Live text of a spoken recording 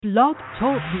Blog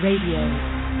Talk Radio.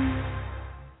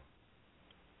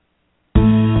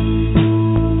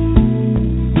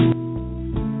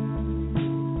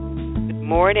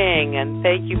 Morning, and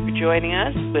thank you for joining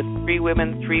us with Three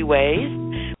Women, Three Ways.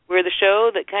 We're the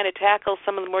show that kind of tackles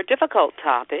some of the more difficult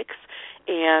topics,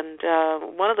 and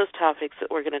one of those topics that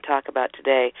we're going to talk about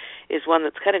today is one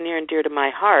that's kind of near and dear to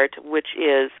my heart, which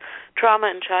is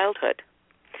trauma in childhood.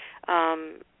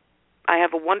 I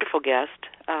have a wonderful guest,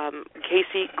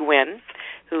 Gwin,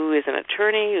 who is an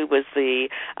attorney, who was the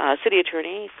city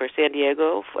attorney for San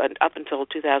Diego up until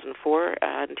 2004,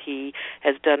 and he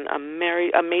has done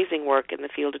amazing work in the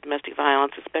field of domestic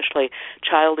violence, especially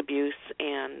child abuse.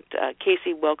 And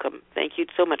Casey, welcome. Thank you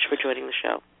so much for joining the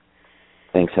show.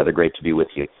 Thanks, Heather. Great to be with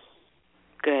you.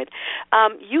 Good.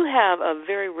 You have a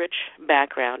very rich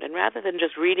background, and rather than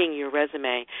just reading your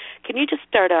resume, can you just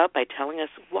start out by telling us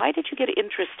why did you get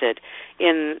interested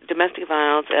in domestic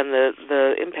violence and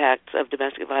the impacts of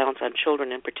domestic violence on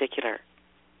children in particular?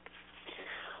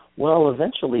 Well,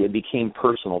 eventually it became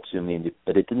personal to me,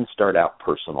 but it didn't start out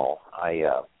personal.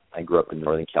 I grew up in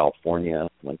Northern California,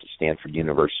 went to Stanford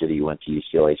University, went to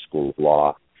UCLA School of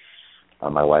Law.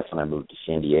 My wife and I moved to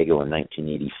San Diego in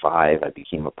 1985. I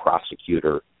became a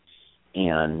prosecutor,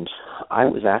 and I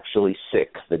was actually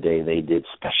sick the day they did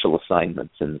special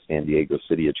assignments in the San Diego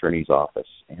City Attorney's Office.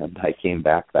 And I came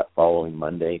back that following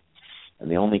Monday, and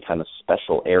the only kind of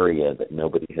special area that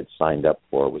nobody had signed up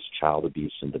for was child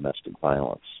abuse and domestic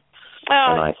violence.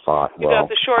 Well, and I thought, well,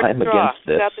 I'm against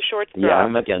this. Yeah,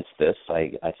 I'm against this.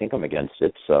 I think I'm against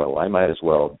it, so I might as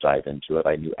well dive into it.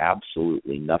 I knew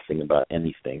absolutely nothing about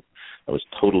anything. I was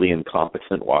totally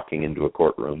incompetent walking into a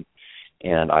courtroom,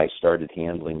 and I started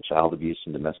handling child abuse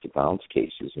and domestic violence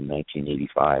cases in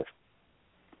 1985.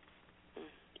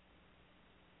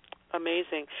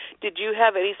 Amazing. Did you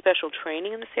have any special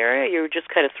training in this area, or you were just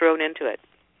kind of thrown into it?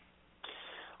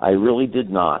 I really did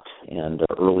not, and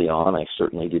early on I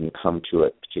certainly didn't come to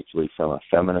it particularly from a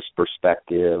feminist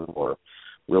perspective or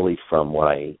really from what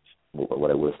I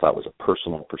would have thought was a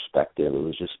personal perspective. It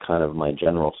was just kind of my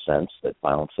general sense that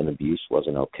violence and abuse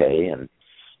wasn't okay and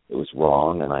it was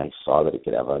wrong, and I saw that it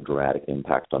could have a dramatic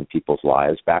impact on people's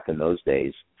lives. Back in those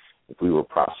days, if we were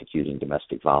prosecuting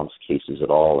domestic violence cases at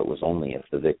all, it was only if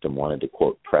the victim wanted to,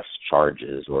 quote, press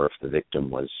charges, or if the victim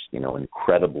was,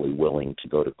 incredibly willing to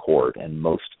go to court, and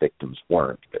most victims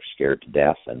weren't. They're scared to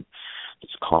death, and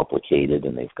it's complicated,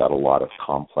 and they've got a lot of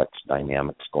complex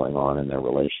dynamics going on in their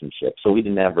relationship. So we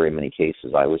didn't have very many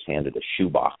cases. I was handed a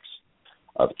shoebox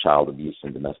of child abuse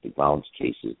and domestic violence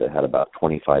cases that had about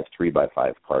 25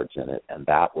 3x5 cards in it, and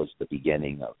that was the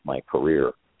beginning of my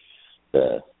career.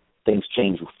 Things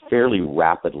changed fairly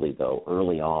rapidly, though.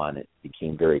 Early on, it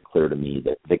became very clear to me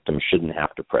that victims shouldn't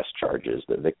have to press charges,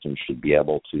 that victims should be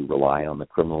able to rely on the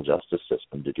criminal justice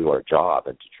system to do our job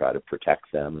and to try to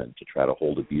protect them and to try to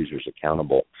hold abusers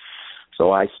accountable.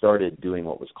 So I started doing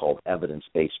what was called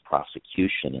evidence-based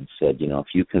prosecution and said, if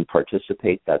you can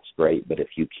participate, that's great, but if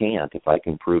you can't, if I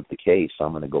can prove the case,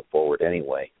 I'm going to go forward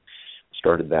anyway.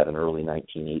 Started that in early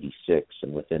 1986,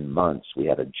 and within months we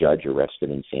had a judge arrested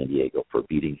in San Diego for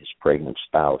beating his pregnant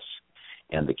spouse,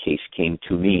 and the case came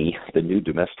to me, the new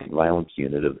domestic violence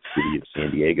unit of the city of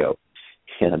San Diego,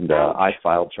 and I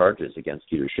filed charges against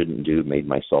Peter Shouldn't Do, made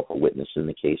myself a witness in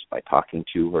the case by talking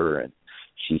to her, and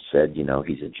she said,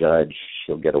 he's a judge,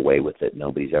 he'll get away with it,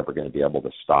 nobody's ever going to be able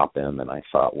to stop him, and I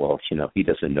thought, well, he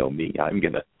doesn't know me, I'll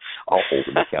hold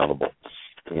him accountable.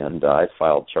 And I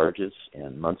filed charges,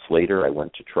 and months later I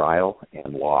went to trial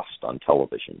and lost on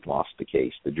television, lost the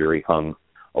case. The jury hung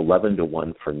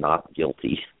 11-1 for not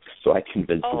guilty, so I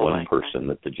convinced one person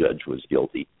that the judge was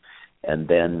guilty. And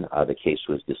then the case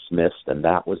was dismissed, and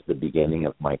that was the beginning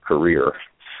of my career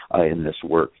in this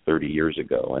work 30 years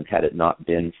ago. And had it not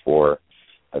been for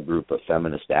a group of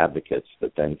feminist advocates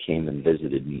that then came and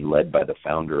visited me, led by the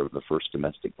founder of the first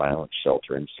domestic violence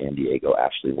shelter in San Diego,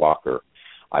 Ashley Walker,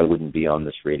 I wouldn't be on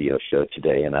this radio show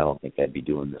today, and I don't think I'd be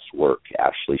doing this work.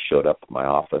 Ashley showed up at my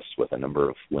office with a number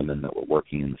of women that were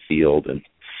working in the field, and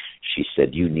she said,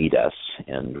 you need us,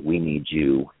 and we need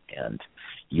you, and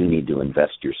you need to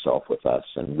invest yourself with us,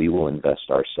 and we will invest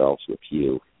ourselves with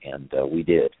you. And we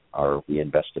did. We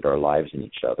invested our lives in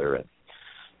each other. And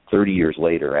 30 years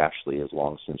later, Ashley has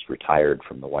long since retired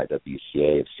from the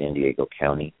YWCA of San Diego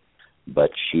County,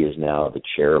 but she is now the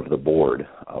chair of the board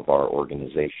of our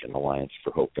organization, Alliance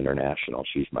for Hope International.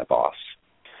 She's my boss.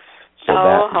 So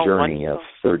that journey of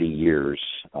 30 years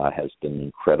has been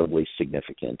incredibly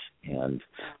significant, and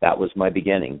that was my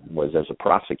beginning, was as a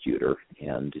prosecutor,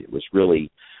 and it was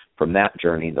really from that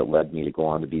journey that led me to go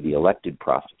on to be the elected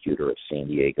prosecutor of San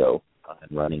Diego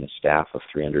and running a staff of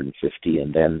 350.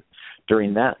 And then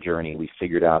during that journey, we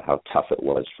figured out how tough it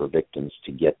was for victims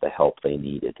to get the help they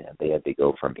needed. And they had to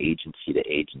go from agency to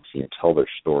agency and tell their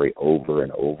story over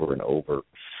and over and over.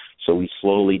 So we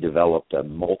slowly developed a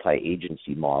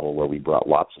multi-agency model where we brought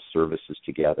lots of services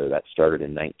together. That started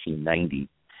in 1990.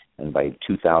 And by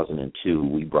 2002,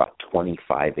 we brought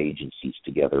 25 agencies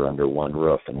together under one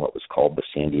roof in what was called the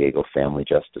San Diego Family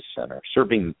Justice Center,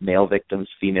 serving male victims,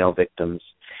 female victims,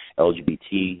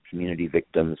 LGBT community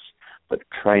victims, but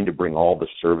trying to bring all the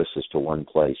services to one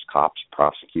place: cops,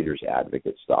 prosecutors,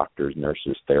 advocates, doctors,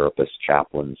 nurses, therapists,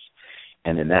 chaplains.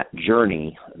 And in that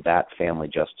journey, that Family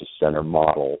Justice Center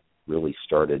model really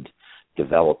started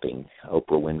developing.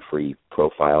 Oprah Winfrey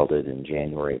profiled it in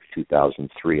January of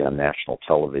 2003 on national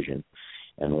television.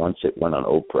 And once it went on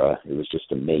Oprah, it was just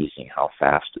amazing how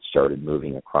fast it started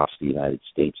moving across the United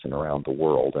States and around the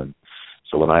world. And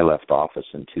so when I left office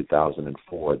in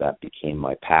 2004, that became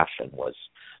my passion, was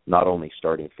not only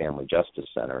starting family justice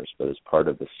centers, but as part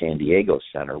of the San Diego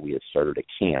Center, we had started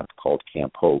a camp called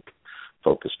Camp Hope,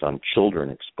 focused on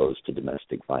children exposed to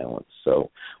domestic violence.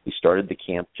 So we started the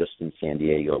camp just in San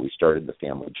Diego. We started the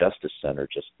Family Justice Center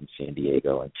just in San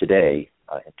Diego. And today,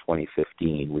 in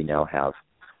 2015, we now have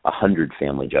 100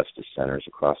 family justice centers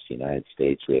across the United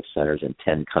States. We have centers in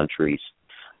 10 countries.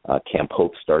 Camp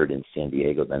Hope started in San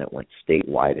Diego, then it went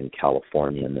statewide in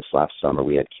California. And this last summer,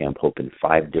 we had Camp Hope in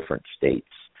 5 different states.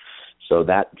 So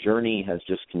that journey has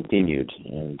just continued,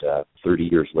 and 30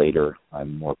 years later,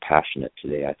 I'm more passionate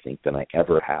today, I think, than I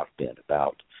ever have been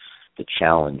about the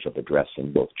challenge of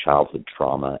addressing both childhood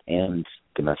trauma and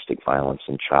domestic violence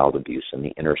and child abuse and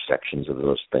the intersections of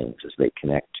those things as they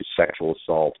connect to sexual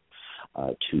assault,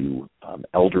 to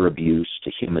elder abuse,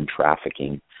 to human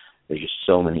trafficking. There's just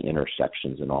so many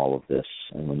intersections in all of this.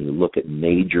 And when you look at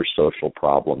major social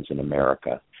problems in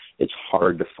America, it's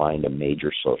hard to find a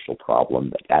major social problem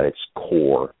that at its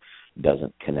core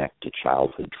doesn't connect to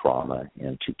childhood trauma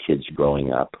and to kids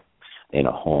growing up in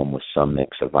a home with some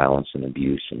mix of violence and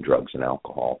abuse and drugs and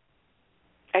alcohol.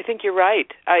 I think you're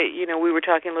right. We were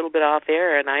talking a little bit off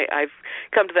air, and I've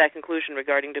come to that conclusion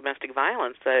regarding domestic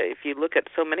violence. If you look at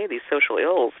so many of these social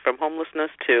ills, from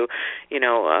homelessness to,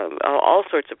 all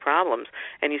sorts of problems,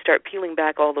 and you start peeling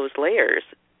back all those layers,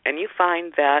 and you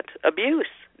find that abuse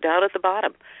down at the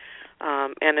bottom.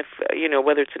 And if,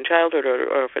 whether it's in childhood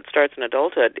or if it starts in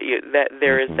adulthood, that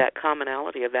there is that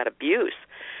commonality of that abuse.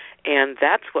 And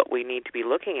that's what we need to be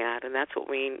looking at, and that's what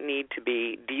we need to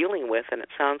be dealing with. And it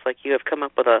sounds like you have come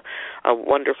up with a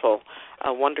wonderful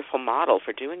model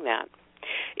for doing that.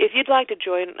 If you'd like to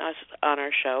join us on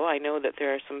our show, I know that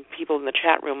there are some people in the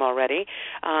chat room already.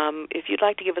 If you'd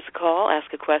like to give us a call,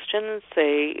 ask a question,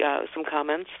 say some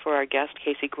comments for our guest,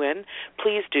 Casey Gwin,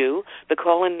 please do. The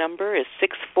call-in number is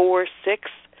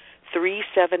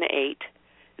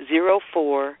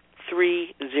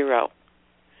 646-378-0430.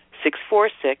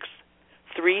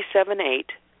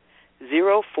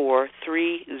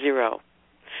 646-378-0430.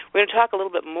 We're going to talk a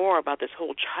little bit more about this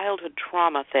whole childhood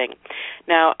trauma thing.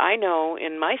 Now, I know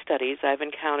in my studies I've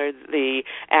encountered the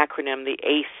acronym, the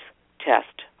ACE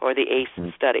test, or the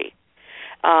ACE study.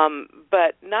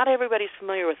 But not everybody's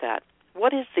familiar with that.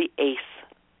 What is the ACE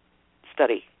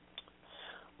study?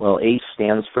 Well, ACE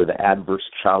stands for the Adverse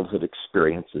Childhood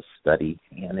Experiences Study,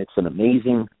 and it's an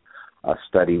amazing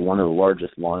study, one of the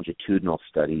largest longitudinal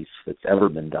studies that's ever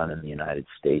been done in the United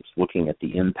States, looking at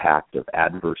the impact of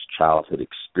adverse childhood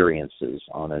experiences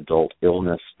on adult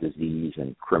illness, disease,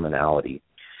 and criminality.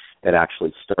 It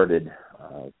actually started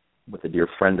with a dear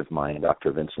friend of mine,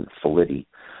 Dr. Vincent Felitti,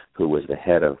 who was the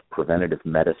head of preventative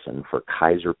medicine for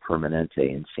Kaiser Permanente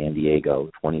in San Diego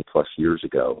 20-plus years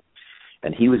ago.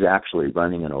 And he was actually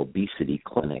running an obesity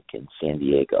clinic in San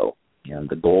Diego. And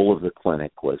the goal of the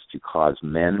clinic was to cause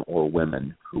men or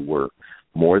women who were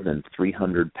more than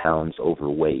 300 pounds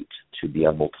overweight to be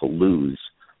able to lose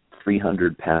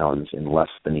 300 pounds in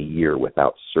less than a year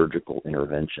without surgical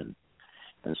intervention.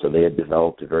 And so they had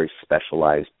developed a very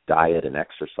specialized diet and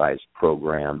exercise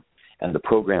program, and the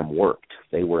program worked.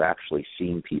 They were actually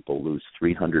seeing people lose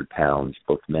 300 pounds,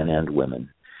 both men and women.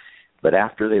 But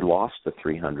after they lost the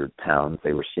 300 pounds,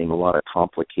 they were seeing a lot of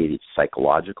complicated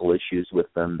psychological issues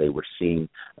with them. They were seeing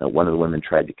one of the women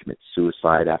tried to commit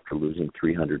suicide after losing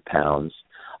 300 pounds.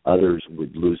 Others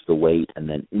would lose the weight and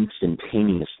then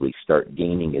instantaneously start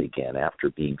gaining it again after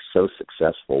being so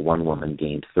successful. One woman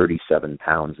gained 37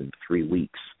 pounds in 3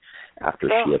 weeks after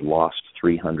she had lost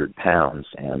 300 pounds.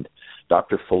 And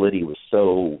Dr. Felitti was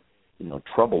so,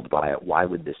 troubled by it. Why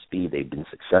would this be? They'd been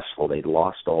successful. They'd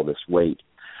lost all this weight.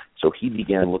 So he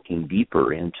began looking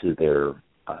deeper into their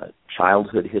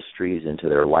childhood histories, into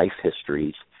their life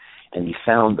histories, And he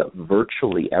found that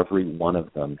virtually every one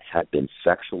of them had been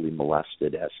sexually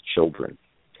molested as children.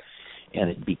 And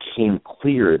it became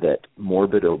clear that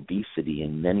morbid obesity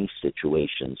in many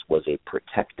situations was a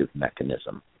protective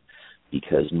mechanism,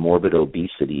 because morbid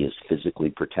obesity is physically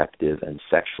protective and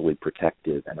sexually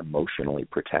protective and emotionally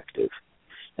protective.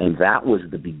 And that was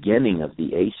the beginning of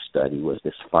the ACE study, was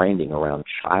this finding around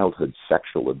childhood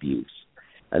sexual abuse.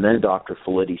 And then Dr.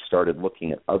 Felitti started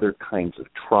looking at other kinds of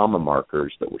trauma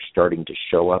markers that were starting to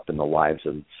show up in the lives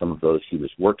of some of those he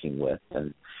was working with.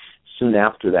 And soon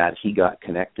after that, he got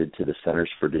connected to the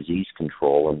Centers for Disease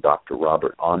Control and Dr.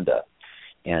 Robert Onda.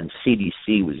 And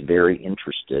CDC was very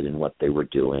interested in what they were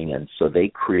doing, and so they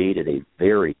created a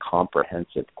very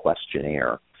comprehensive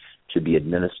questionnaire to be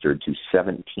administered to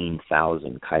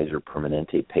 17,000 Kaiser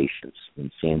Permanente patients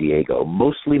in San Diego,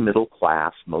 mostly middle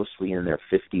class, mostly in their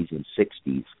 50s and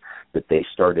 60s, that they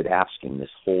started asking this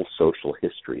whole social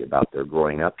history about their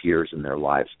growing up years and their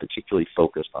lives, particularly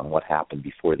focused on what happened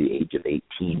before the age of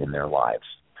 18 in their lives.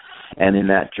 And in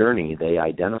that journey, they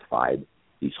identified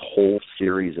these whole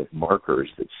series of markers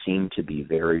that seemed to be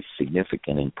very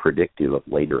significant and predictive of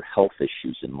later health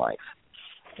issues in life.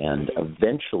 And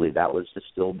eventually that was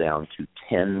distilled down to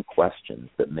 10 questions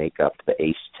that make up the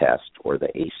ACE test or the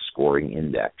ACE scoring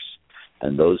index.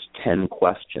 And those 10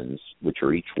 questions, which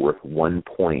are each worth 1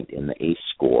 point in the ACE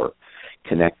score,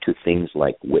 connect to things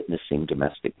like witnessing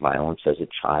domestic violence as a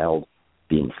child,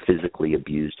 being physically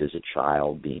abused as a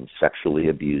child, being sexually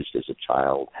abused as a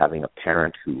child, having a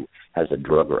parent who has a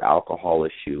drug or alcohol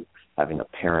issue, having a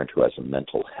parent who has a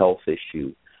mental health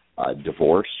issue,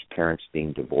 divorce, parents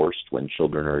being divorced when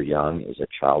children are young is a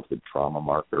childhood trauma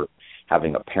marker,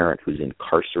 having a parent who's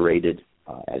incarcerated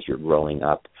as you're growing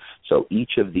up. So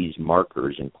each of these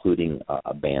markers, including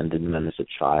abandonment as a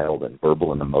child and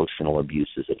verbal and emotional abuse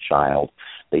as a child,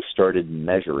 they started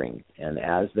measuring. And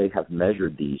as they have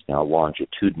measured these now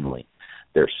longitudinally,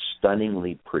 they're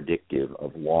stunningly predictive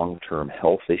of long-term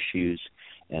health issues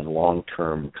and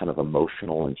long-term kind of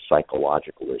emotional and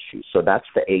psychological issues. So that's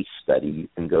the ACE study. You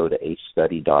can go to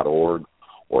acestudy.org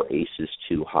or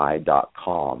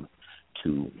acestoohigh.com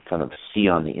to kind of see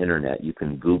on the Internet. You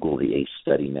can Google the ACE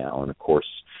study now. And, of course,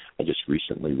 I just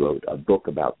recently wrote a book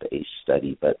about the ACE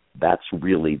study, but that's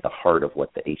really the heart of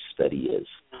what the ACE study is.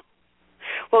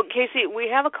 Well, Casey, we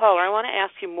have a caller. I want to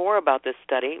ask you more about this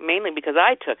study, mainly because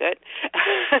I took it.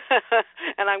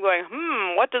 And I'm going,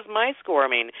 what does my score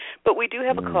mean? But we do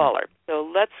have a caller.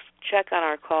 So let's check on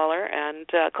our caller. And,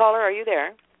 caller, are you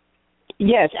there?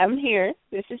 Yes, I'm here.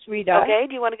 This is Rita. Okay.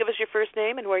 Do you want to give us your first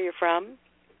name and where you're from?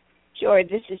 Sure.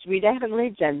 This is Rita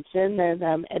Henley Jensen, and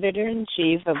I'm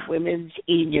editor-in-chief of Women's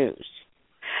E-News.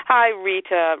 Hi,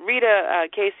 Rita.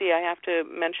 Casey, I have to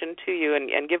mention to you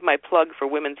and give my plug for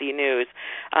Women's E-News.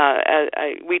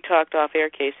 We talked off air,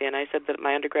 Casey, and I said that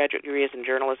my undergraduate degree is in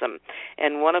journalism.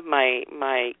 And one of my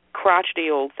crotchety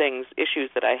old issues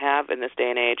that I have in this day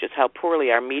and age is how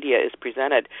poorly our media is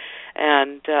presented.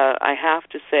 And I have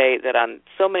to say that on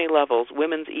so many levels,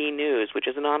 Women's E-News, which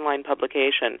is an online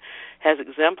publication, has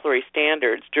exemplary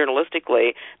standards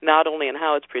journalistically, not only in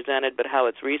how it's presented, but how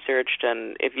it's researched.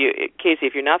 And Casey,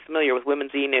 if you're not familiar with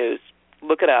Women's E-News,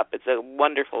 look it up. It's a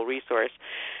wonderful resource.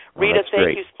 Rita,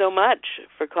 thank you so much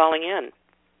for calling in.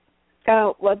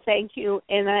 Oh, well, thank you.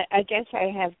 And I guess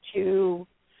I have two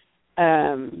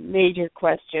major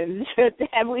questions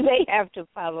that we may have to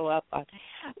follow up on.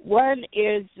 One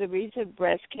is the recent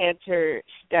breast cancer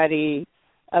study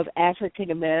of African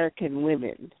American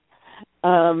women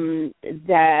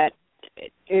that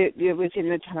it was in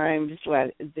the Times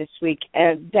this week,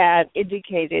 and that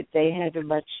indicated they had a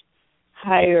much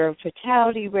higher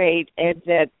fatality rate and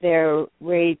that their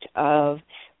rate of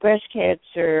breast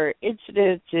cancer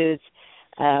incidence is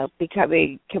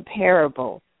becoming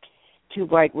comparable to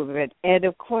white women. And,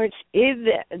 of course, in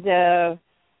the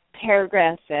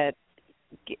paragraph that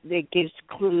gives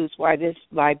clues why this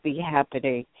might be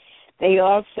happening,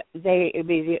 they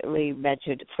immediately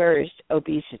mentioned first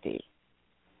obesity.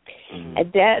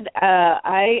 And then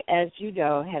I, as you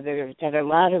know, Heather, done a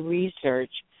lot of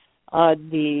research on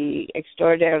the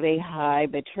extraordinarily high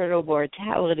maternal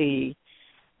mortality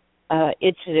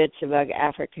incidence among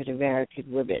African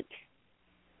American women.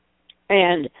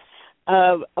 And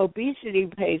obesity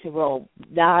plays a role,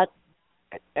 not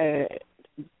to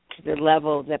the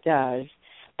level that does,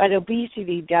 but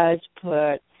obesity does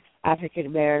put African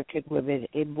American women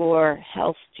in more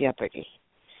health jeopardy.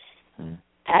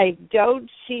 I don't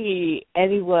see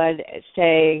anyone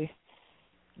saying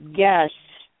yes,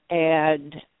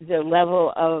 and the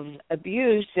level of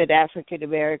abuse that African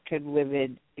American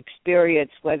women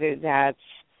experience, whether that's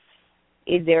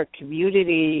in their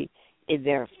community, in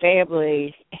their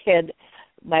family and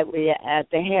might be at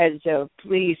the hands of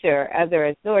police or other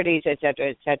authorities, et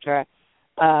cetera,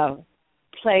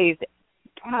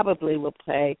 probably will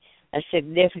play a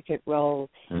significant role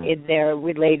in their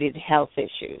related health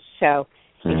issues. So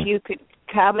if you could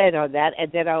comment on that,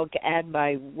 and then I'll add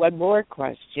my one more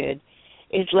question,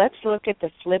 is let's look at the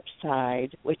flip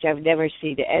side, which I've never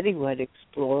seen anyone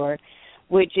explore,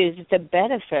 which is the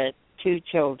benefit to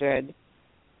children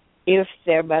if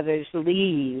their mothers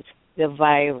leave the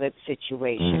violent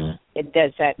situation. And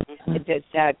does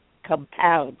that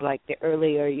compound, like the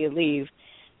earlier you leave,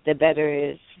 the better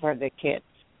it is for the kids?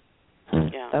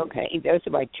 Yeah. Okay, those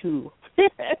are my two.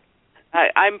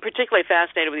 I'm particularly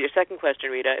fascinated with your second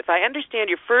question, Rita. If I understand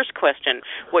your first question,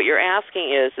 what you're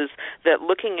asking is that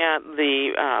looking at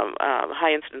the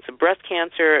high incidence of breast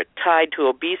cancer tied to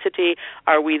obesity,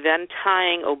 are we then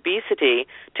tying obesity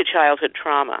to childhood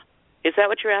trauma? Is that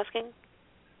what you're asking?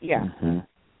 Yeah.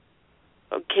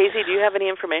 Casey, do you have any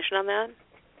information on that?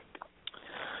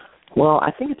 Well,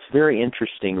 I think it's very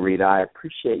interesting, Rita. I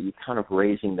appreciate you kind of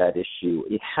raising that issue.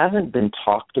 It hasn't been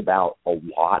talked about a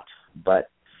lot, but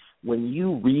when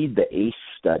you read the ACE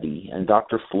study, and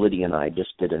Dr. Felitti and I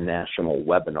just did a national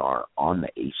webinar on the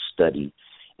ACE study,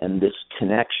 and this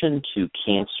connection to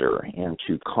cancer and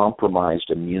to compromised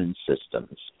immune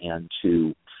systems and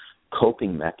to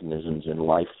coping mechanisms in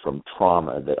life from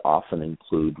trauma that often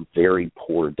include very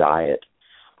poor diet,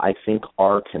 I think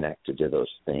are connected to those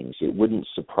things. It wouldn't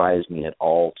surprise me at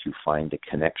all to find a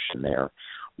connection there.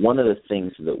 One of the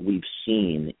things that we've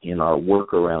seen in our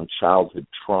work around childhood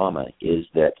trauma is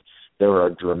that there are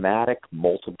dramatic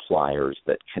multipliers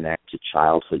that connect to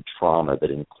childhood trauma that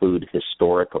include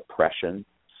historic oppression,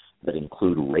 that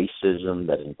include racism,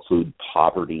 that include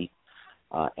poverty,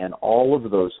 and all of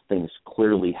those things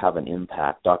clearly have an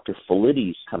impact. Dr.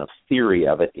 Felitti's kind of theory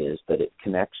of it is that it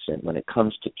connects in, when it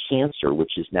comes to cancer,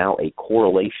 which is now a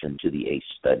correlation to the ACE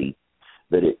study,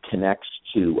 that it connects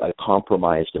to a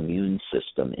compromised immune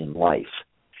system in life.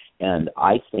 And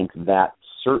I think that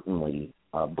certainly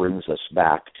brings us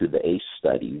back to the ACE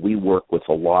study. We work with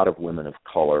a lot of women of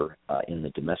color in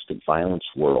the domestic violence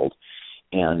world,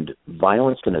 and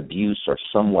violence and abuse are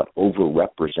somewhat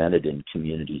overrepresented in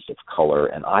communities of color,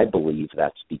 and I believe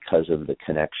that's because of the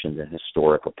connection to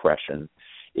historic oppression.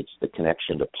 It's the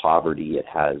connection to poverty. It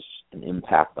has an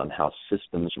impact on how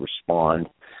systems respond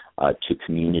to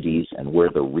communities and where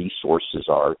the resources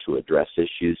are to address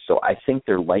issues. So I think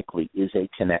there likely is a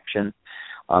connection.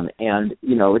 And,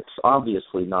 you know, it's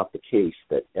obviously not the case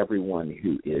that everyone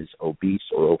who is obese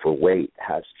or overweight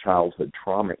has childhood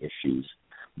trauma issues,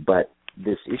 but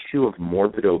this issue of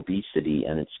morbid obesity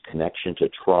and its connection to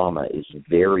trauma is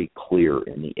very clear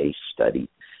in the ACE study.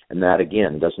 And that,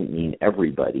 again, doesn't mean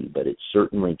everybody, but it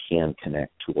certainly can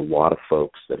connect to a lot of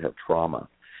folks that have trauma.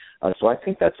 So I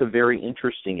think that's a very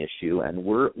interesting issue, and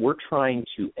we're trying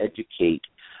to educate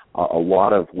a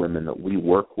lot of women that we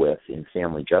work with in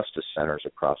family justice centers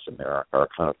across America, our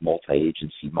kind of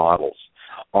multi-agency models,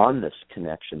 on this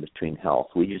connection between health.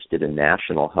 We just did a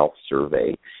national health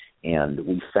survey, and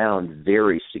we found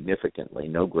very significantly,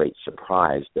 no great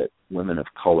surprise, that women of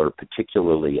color,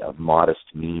 particularly of modest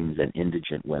means and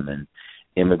indigent women,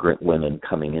 immigrant women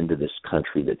coming into this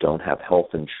country that don't have health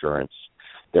insurance,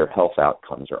 their health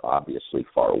outcomes are obviously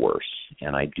far worse.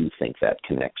 And I do think that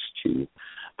connects to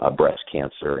breast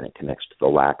cancer, and it connects to the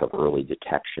lack of early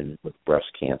detection with breast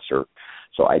cancer.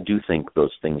 So I do think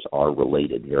those things are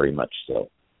related, very much so.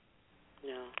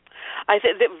 I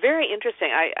think that very interesting.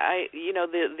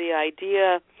 The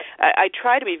idea. I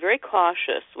try to be very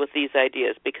cautious with these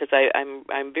ideas because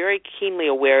I'm very keenly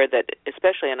aware that,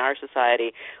 especially in our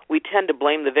society, we tend to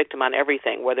blame the victim on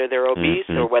everything, whether they're obese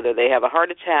or whether they have a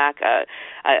heart attack.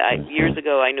 Years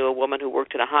ago, I knew a woman who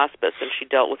worked in a hospice, and she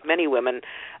dealt with many women,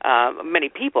 many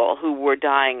people who were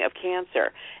dying of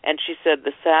cancer. And she said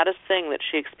the saddest thing that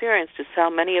she experienced is how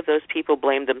many of those people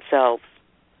blamed themselves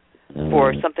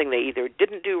for something they either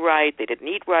didn't do right, they didn't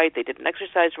eat right, they didn't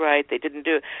exercise right,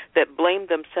 that blamed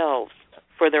themselves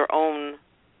for their own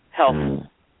health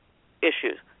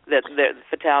issues, their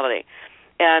fatality.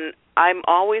 And I'm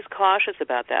always cautious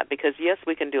about that because, yes,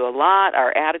 we can do a lot,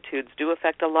 our attitudes do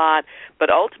affect a lot, but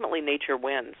ultimately nature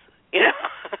wins,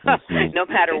 no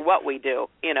matter what we do,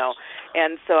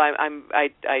 And so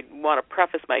I want to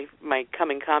preface my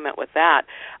coming comment with that.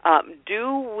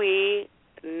 Do we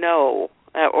know,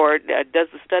 or does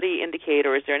the study indicate,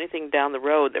 or is there anything down the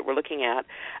road that we're looking at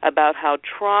about how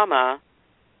trauma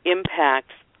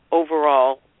impacts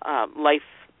overall life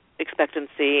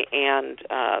expectancy and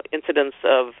incidence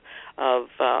of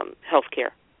health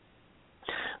care?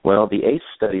 Well, the ACE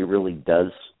study really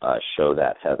does show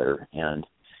that, Heather, and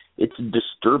it's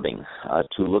disturbing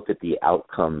to look at the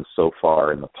outcomes so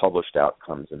far and the published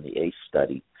outcomes in the ACE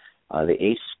study. The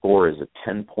ACE score is a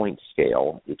 10-point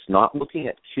scale. It's not looking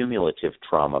at cumulative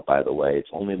trauma, by the way. It's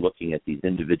only looking at these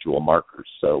individual markers.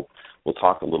 So we'll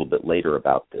talk a little bit later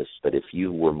about this, but if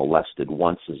you were molested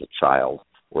once as a child,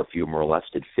 or if you were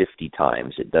molested 50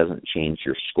 times, it doesn't change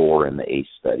your score in the ACE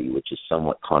study, which is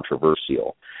somewhat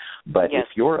controversial. But yes.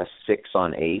 If you're a 6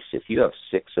 on ACE, if you have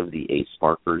 6 of the ACE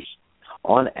markers,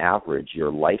 on average,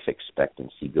 your life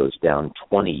expectancy goes down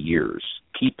 20 years.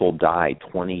 People die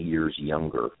 20 years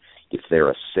younger if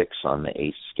they're a 6 on the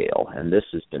ACE scale, and this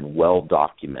has been well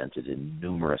documented in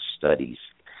numerous studies.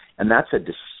 And that's a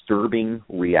disturbing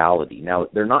reality. Now,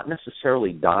 they're not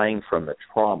necessarily dying from the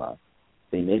trauma.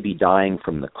 They may be dying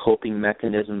from the coping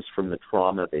mechanisms from the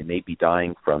trauma. They may be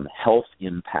dying from health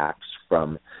impacts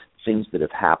from things that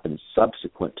have happened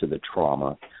subsequent to the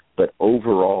trauma. But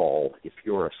overall, if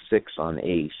you're a 6 on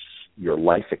ACE, your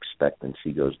life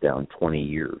expectancy goes down 20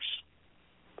 years.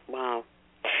 Wow.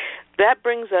 That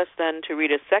brings us then to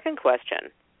Rita's second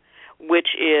question, which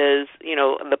is,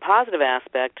 the positive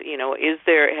aspect.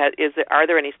 Are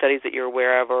there any studies that you're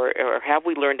aware of, or have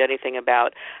we learned anything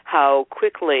about how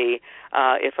quickly,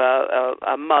 if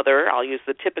a mother, I'll use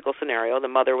the typical scenario, the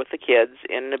mother with the kids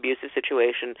in an abusive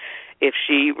situation, if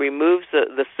she removes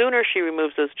the sooner she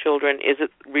removes those children, is it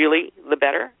really the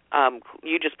better?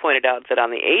 You just pointed out that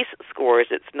on the ACE scores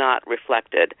it's not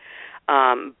reflected,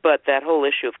 but that whole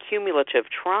issue of cumulative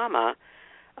trauma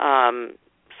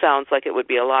sounds like it would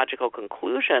be a logical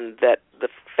conclusion that the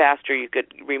faster you could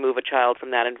remove a child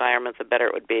from that environment, the better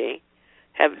it would be.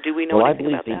 Do we know anything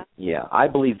about that? Yeah, I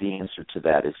believe the answer to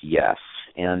that is yes.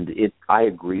 And I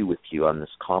agree with you on this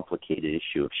complicated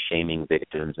issue of shaming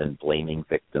victims and blaming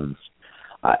victims.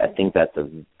 I think that's a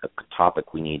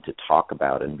topic we need to talk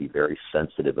about and be very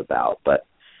sensitive about. But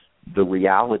the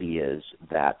reality is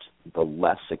that the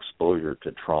less exposure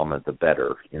to trauma, the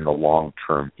better in the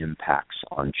long-term impacts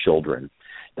on children.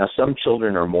 Now, some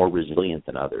children are more resilient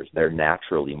than others. They're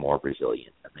naturally more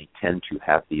resilient, and they tend to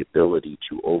have the ability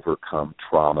to overcome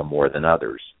trauma more than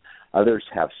others. Others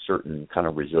have certain kind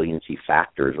of resiliency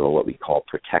factors, or what we call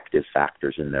protective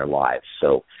factors in their lives.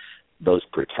 So those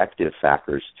protective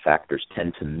factors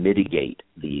tend to mitigate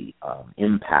the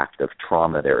impact of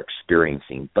trauma they're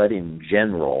experiencing. But in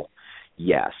general,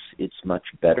 yes, it's much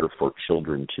better for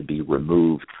children to be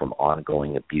removed from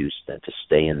ongoing abuse than to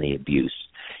stay in the abuse.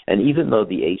 And even though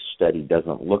the ACE study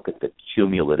doesn't look at the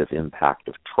cumulative impact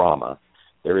of trauma,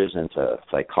 there isn't a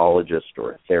psychologist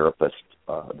or a therapist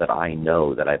that I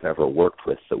know that I've ever worked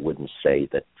with that wouldn't say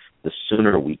that the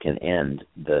sooner we can end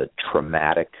the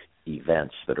traumatic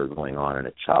events that are going on in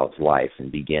a child's life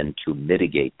and begin to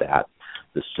mitigate that,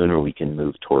 the sooner we can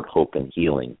move toward hope and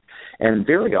healing. And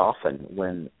very often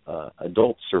when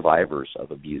adult survivors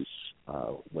of abuse,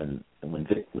 when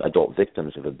adult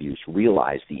victims of abuse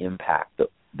realize the impact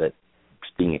that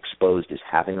being exposed is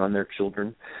having on their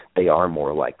children, they are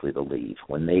more likely to leave.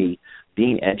 When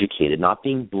being educated, not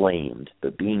being blamed,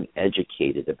 but being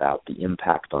educated about the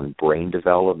impact on brain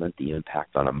development, the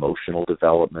impact on emotional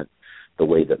development, the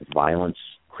way that violence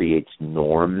creates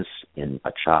norms in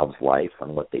a child's life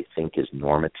on what they think is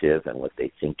normative and what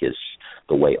they think is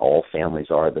the way all families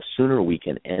are, the sooner we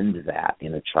can end that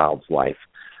in a child's life,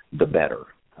 the better.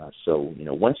 So,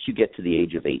 once you get to the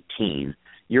age of 18,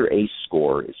 your ACE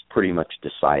score is pretty much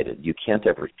decided. You can't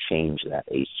ever change that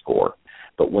ACE score.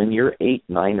 But when you're 8,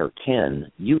 9, or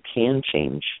 10, you can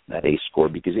change that ACE score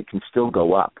because it can still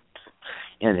go up.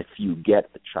 And if you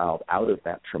get the child out of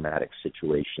that traumatic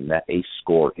situation, that ACE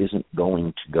score isn't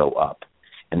going to go up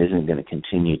and isn't going to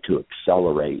continue to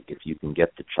accelerate if you can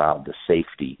get the child to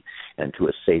safety and to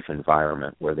a safe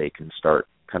environment where they can start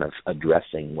kind of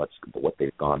addressing what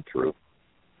they've gone through.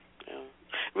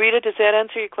 Rita, does that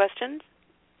answer your questions?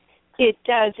 It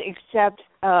does, except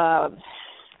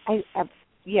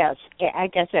yes, I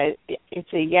guess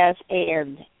it's a yes,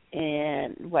 and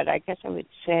what I guess I would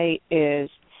say is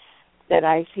that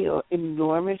I feel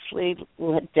enormously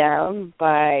let down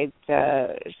by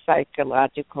the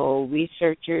psychological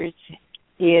researchers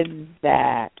in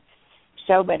that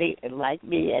so many, like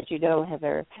me, as you know,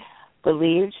 Heather,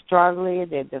 believed strongly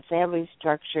that the family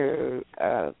structure,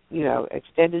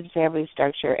 extended family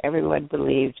structure, everyone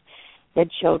believed that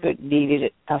children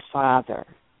needed a father,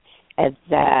 and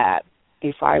that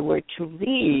if I were to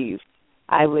leave,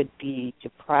 I would be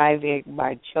depriving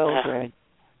my children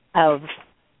of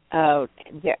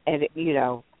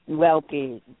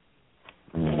well-being.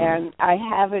 And I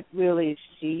haven't really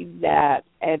seen that.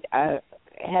 And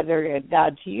Heather, and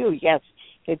nod to you, yes,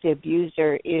 if the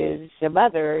abuser is the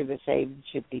mother, the same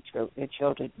should be true. The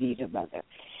children need a mother.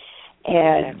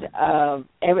 And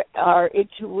our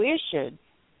intuition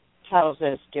tells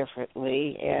us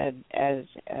differently, and as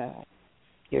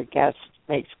your guest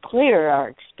makes clear, our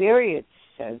experience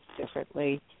says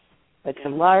differently, but the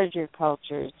larger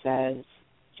culture says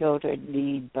children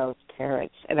need both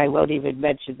parents. And I won't even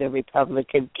mention the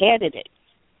Republican candidate.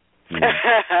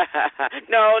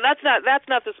 No, that's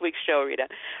not this week's show, Rita.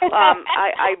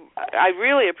 I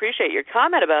really appreciate your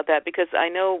comment about that, because I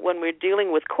know when we're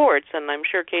dealing with courts, and I'm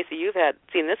sure, Casey, you've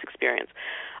seen this experience.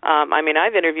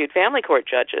 I've interviewed family court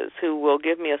judges who will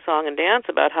give me a song and dance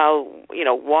about how,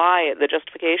 why the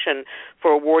justification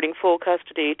for awarding full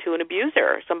custody to an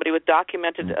abuser, somebody with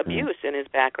documented abuse in his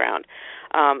background.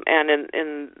 And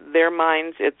in their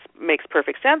minds, it makes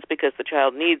perfect sense because the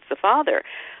child needs the father.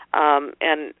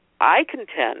 And I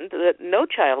contend that no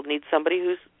child needs somebody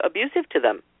who's abusive to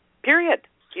them, period.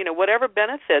 Whatever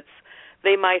benefits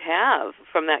they might have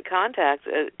from that contact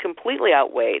completely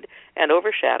outweighed and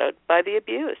overshadowed by the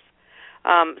abuse.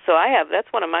 So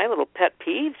that's one of my little pet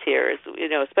peeves here is,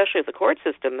 especially the court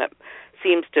system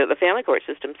the family court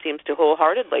system seems to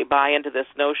wholeheartedly buy into this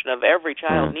notion of every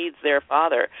child needs their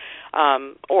father,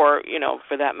 or,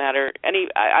 for that matter,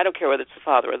 I don't care whether it's the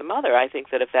father or the mother. I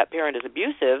think that if that parent is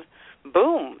abusive,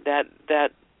 boom, that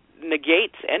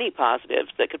negates any positives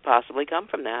that could possibly come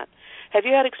from that. Have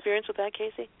you had experience with that,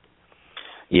 Casey?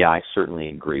 Yeah, I certainly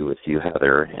agree with you,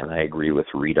 Heather, and I agree with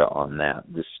Rita on that.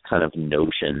 This kind of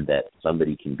notion that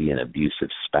somebody can be an abusive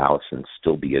spouse and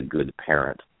still be a good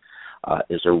parent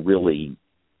is really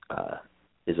a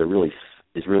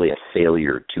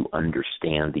failure to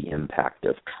understand the impact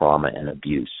of trauma and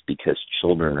abuse, because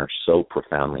children are so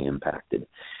profoundly impacted.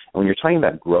 And when you're talking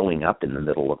about growing up in the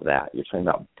middle of that, you're talking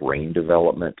about brain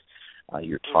development,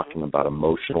 you're talking about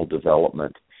emotional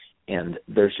development, and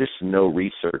there's just no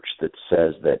research that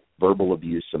says that verbal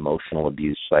abuse, emotional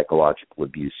abuse, psychological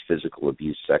abuse, physical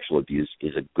abuse, sexual abuse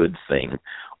is a good thing,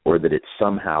 or that it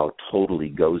somehow totally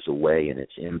goes away in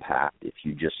its impact if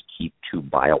you just keep two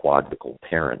biological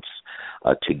parents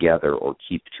together, or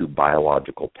keep two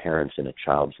biological parents in a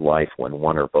child's life when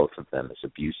one or both of them is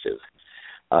abusive.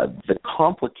 The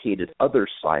complicated other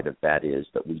side of that is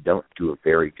that we don't do a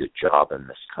very good job in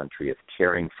this country of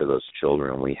caring for those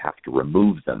children, and we have to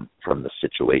remove them from the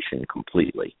situation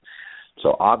completely.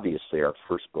 So obviously our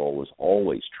first goal is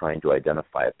always trying to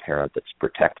identify a parent that's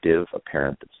protective, a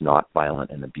parent that's not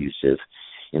violent and abusive.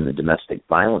 In the domestic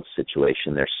violence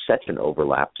situation, there's such an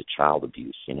overlap to child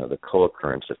abuse. The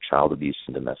co-occurrence of child abuse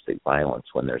and domestic violence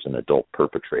when there's an adult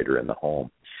perpetrator in the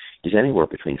home is anywhere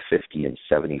between 50 and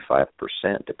 75%,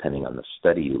 depending on the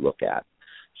study you look at.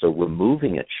 So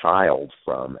removing a child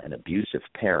from an abusive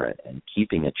parent and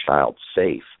keeping a child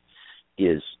safe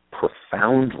is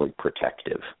profoundly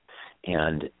protective.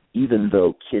 And even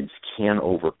though kids can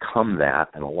overcome that,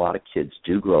 and a lot of kids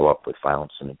do grow up with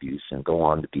violence and abuse and go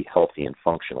on to be healthy and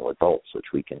functional adults,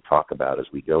 which we can talk about as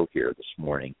we go here this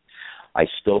morning, I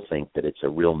still think that it's a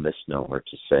real misnomer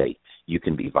to say you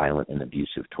can be violent and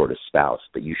abusive toward a spouse,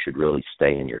 but you should really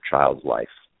stay in your child's life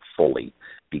fully,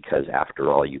 because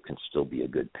after all, you can still be a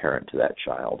good parent to that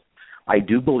child. I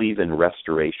do believe in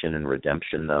restoration and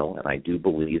redemption, though, and I do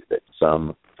believe that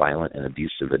some violent and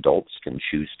abusive adults can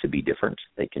choose to be different.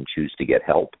 They can choose to get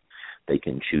help. They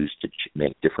can choose to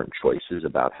make different choices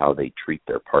about how they treat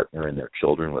their partner and their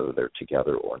children, whether they're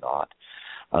together or not.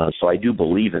 So I do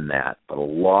believe in that, but a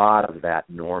lot of that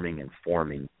norming and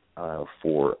forming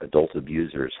for adult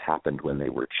abusers happened when they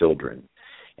were children,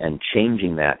 and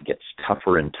changing that gets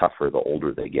tougher and tougher the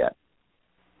older they get.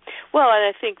 Well, and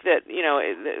I think that,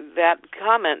 that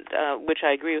comment, which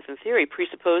I agree with in theory,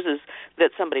 presupposes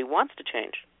that somebody wants to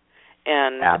change.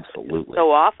 And absolutely.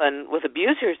 So often with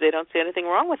abusers, they don't see anything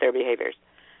wrong with their behaviors.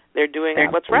 They're doing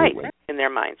what's right in their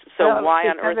minds. So why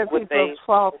on earth would they? It's other people's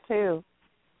fault too,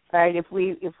 right? If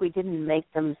we didn't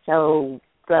make them so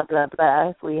blah blah blah,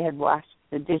 if we had washed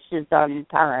the dishes on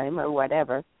time or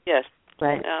whatever. Yes.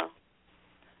 Right. Yeah.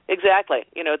 Exactly.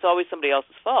 It's always somebody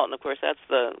else's fault, and of course that's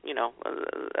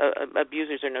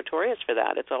abusers are notorious for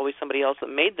that. It's always somebody else that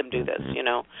made them do this.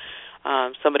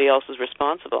 Somebody else is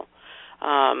responsible.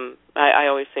 I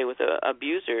always say with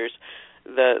abusers,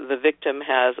 the victim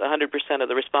has 100% of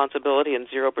the responsibility and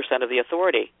 0% of the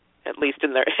authority, at least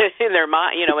in their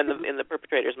mind, in the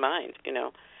perpetrator's mind.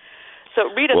 So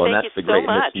Rita, thank you so much. Well, that's the great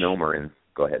misnomer.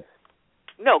 Go ahead.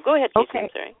 No, go ahead, Casey. Okay. I'm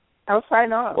sorry. I'll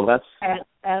sign off. Well,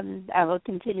 and I will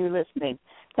continue listening.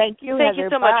 Thank you, Thank Heather.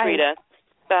 you so much, Rita.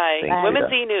 Bye. Thanks,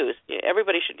 Women's Rita. E! News.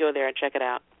 Everybody should go there and check it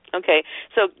out. Okay.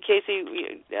 So, Casey,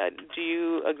 do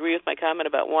you agree with my comment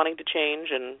about wanting to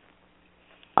change? And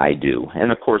I do.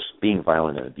 And, of course, being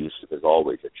violent and abusive is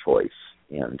always a choice.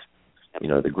 And,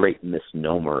 the great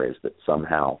misnomer is that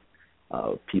somehow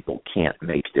people can't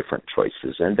make different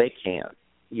choices, and they can.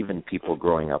 Even people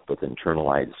growing up with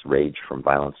internalized rage from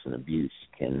violence and abuse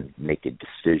can make a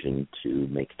decision to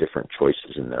make different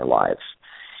choices in their lives.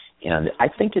 And I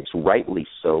think it's rightly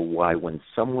so why when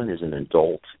someone is an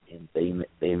adult and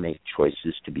they make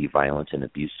choices to be violent and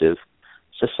abusive,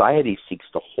 society seeks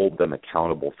to hold them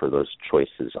accountable for those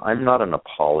choices. I'm not an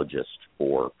apologist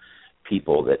for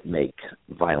people that make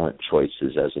violent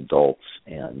choices as adults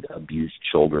and abuse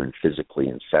children physically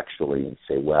and sexually and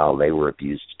say, well, they were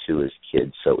abused too as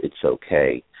kids, so it's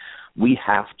okay. We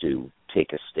have to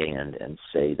take a stand and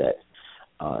say that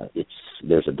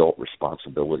there's adult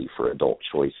responsibility for adult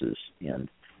choices. And,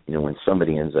 when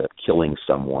somebody ends up killing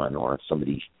someone or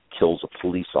somebody kills a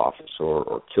police officer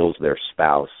or kills their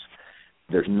spouse,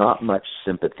 there's not much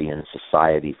sympathy in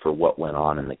society for what went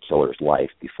on in the killer's life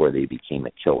before they became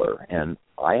a killer. And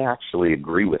I actually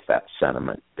agree with that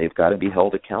sentiment. They've got to be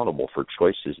held accountable for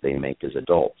choices they make as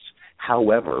adults.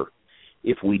 However,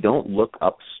 if we don't look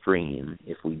upstream,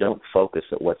 if we don't focus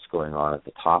at what's going on at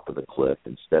the top of the cliff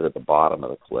instead of the bottom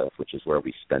of the cliff, which is where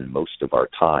we spend most of our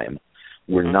time,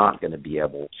 we're not going to be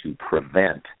able to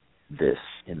prevent this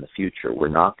in the future. We're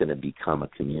not going to become a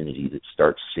community that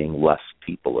starts seeing less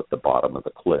people at the bottom of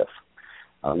the cliff.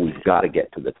 We've got to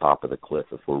get to the top of the cliff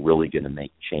if we're really going to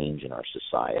make change in our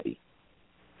society.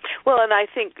 Well, and I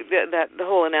think that the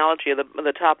whole analogy of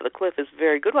the top of the cliff is a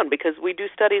very good one, because we do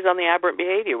studies on the aberrant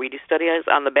behavior. We do studies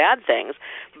on the bad things,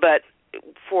 but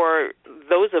for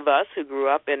those of us who grew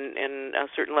up in a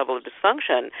certain level of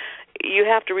dysfunction, you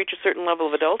have to reach a certain level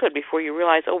of adulthood before you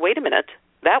realize, oh, wait a minute,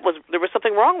 there was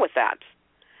something wrong with that.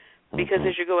 Because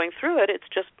as you're going through it, it's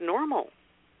just normal.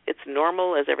 It's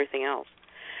normal as everything else.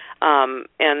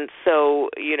 And so,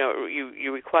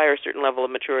 you require a certain level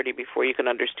of maturity before you can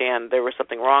understand there was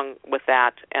something wrong with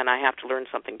that and I have to learn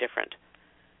something different.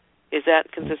 Is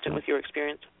that consistent with your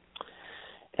experience?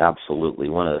 Absolutely.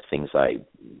 One of the things I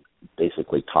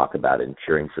basically talk about in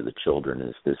Cheering for the Children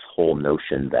is this whole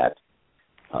notion that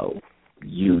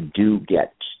you do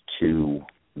get to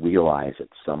realize at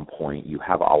some point you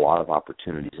have a lot of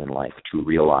opportunities in life to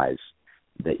realize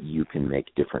that you can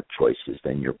make different choices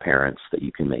than your parents, that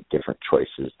you can make different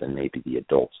choices than maybe the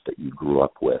adults that you grew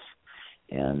up with.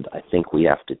 And I think we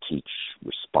have to teach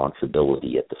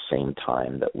responsibility at the same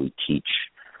time that we teach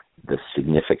the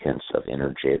significance of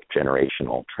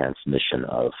intergenerational transmission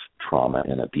of trauma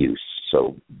and abuse.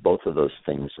 So both of those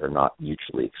things are not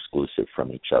mutually exclusive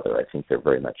from each other. I think they're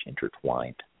very much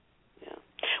intertwined. Yeah.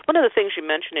 One of the things you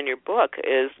mention in your book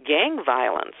is gang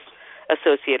violence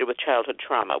associated with childhood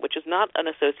trauma, which is not an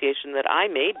association that I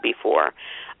made before.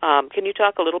 Can you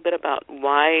talk a little bit about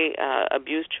why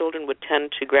abused children would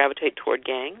tend to gravitate toward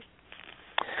gangs?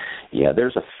 Yeah,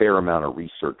 there's a fair amount of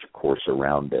research, of course,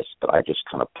 around this, but I just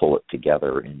kind of pull it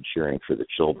together in Cheering for the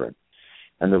Children.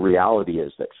 And the reality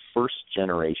is that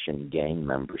first-generation gang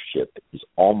membership is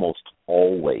almost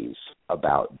always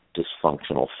about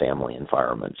dysfunctional family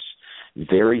environments.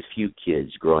 Very few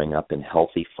kids growing up in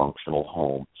healthy, functional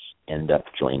homes end up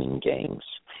joining gangs,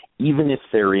 even if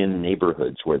they're in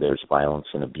neighborhoods where there's violence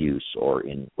and abuse or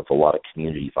with a lot of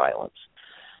community violence.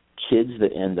 Kids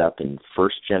that end up in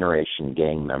first-generation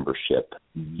gang membership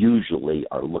usually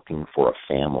are looking for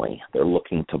a family. They're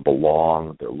looking to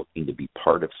belong. They're looking to be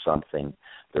part of something.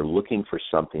 They're looking for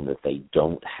something that they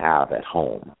don't have at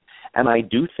home. And I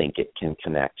do think it can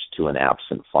connect to an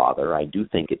absent father. I do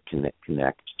think it can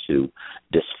connect to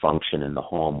dysfunction in the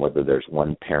home, whether there's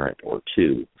one parent or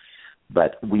two.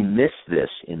 But we miss this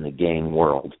in the gang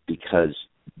world because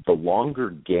the longer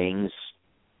gangs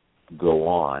go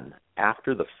on,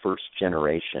 after the first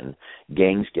generation,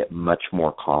 gangs get much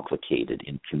more complicated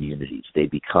in communities. They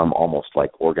become almost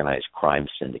like organized crime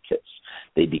syndicates.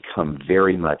 They become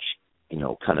very much,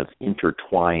 kind of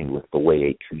intertwined with the way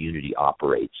a community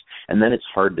operates. And then it's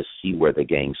hard to see where the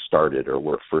gang started or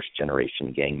where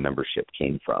first-generation gang membership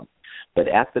came from. But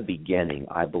at the beginning,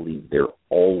 I believe they're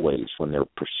always, when they're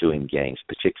pursuing gangs,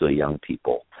 particularly young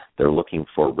people, they're looking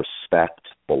for respect,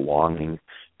 belonging,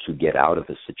 to get out of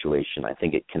a situation. I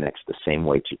think it connects the same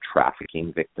way to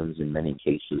trafficking victims in many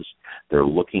cases. They're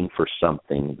looking for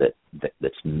something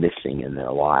that's missing in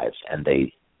their lives, and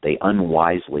they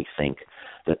unwisely think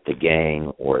that the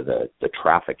gang or the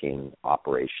trafficking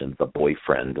operation, the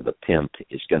boyfriend or the pimp,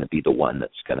 is going to be the one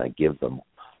that's going to give them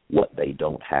what they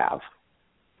don't have.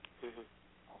 Mm-hmm.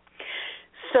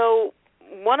 So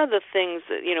one of the things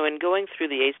that, in going through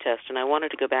the ACE test, and I wanted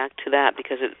to go back to that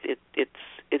because it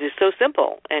is so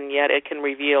simple, and yet it can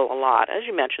reveal a lot. As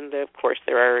you mentioned, of course,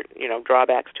 there are,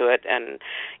 drawbacks to it, and,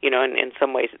 in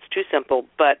some ways it's too simple,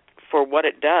 but for what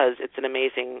it does, it's an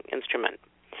amazing instrument.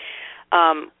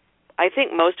 I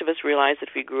think most of us realize that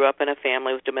if you grew up in a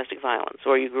family with domestic violence,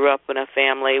 or you grew up in a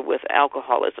family with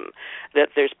alcoholism, that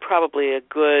there's probably a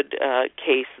good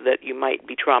case that you might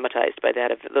be traumatized by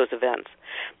those events.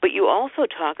 But you also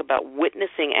talk about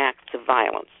witnessing acts of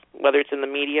violence, whether it's in the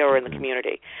media or in the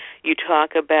community. You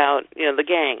talk about, the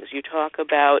gangs. You talk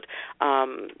about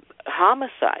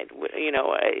homicide.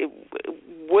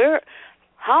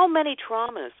 How many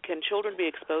traumas can children be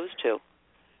exposed to?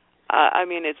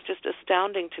 It's just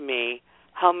astounding to me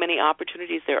how many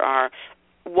opportunities there are.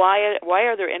 Why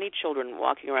are there any children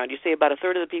walking around? You say about a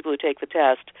third of the people who take the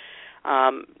test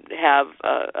have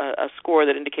a score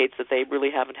that indicates that they really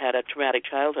haven't had a traumatic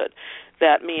childhood.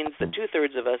 That means that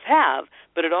 2/3 of us have,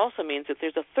 but it also means that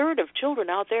there's a third of children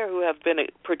out there who have been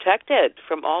protected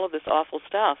from all of this awful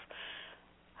stuff.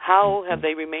 How have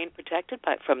they remained protected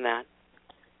from that?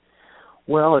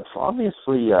 Well, it's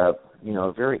obviously a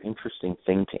very interesting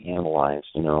thing to analyze.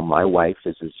 My wife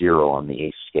is a 0 on the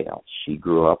ACE scale. She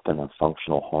grew up in a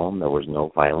functional home. There was no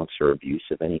violence or abuse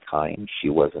of any kind. She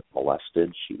wasn't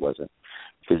molested. She wasn't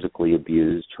physically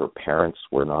abused. Her parents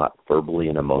were not verbally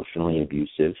and emotionally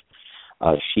abusive.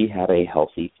 She had a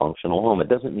healthy, functional home. It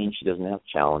doesn't mean she doesn't have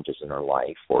challenges in her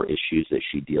life or issues that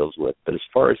she deals with. But as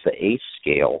far as the ACE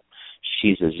scale,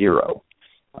 she's a 0.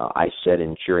 I said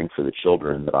in Cheering for the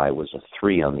Children that I was a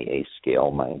 3 on the ACE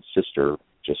scale. My sister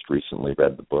just recently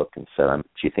read the book and said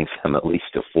she thinks I'm at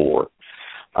least a 4.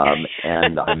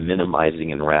 And I'm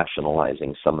minimizing and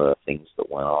rationalizing some of the things that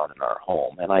went on in our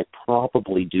home. And I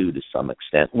probably do to some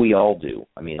extent. We all do.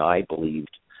 I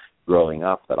believed growing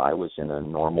up that I was in a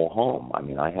normal home.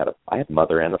 I had a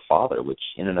mother and a father, which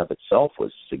in and of itself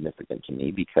was significant to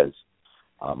me because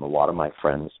a lot of my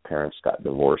friends' parents got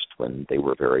divorced when they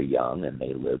were very young, and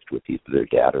they lived with either their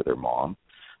dad or their mom.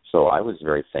 So I was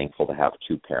very thankful to have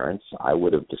 2 parents. I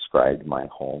would have described my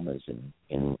home as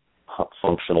in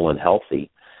functional and healthy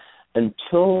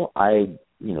until I,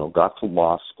 got to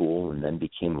law school and then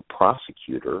became a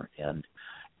prosecutor. And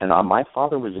my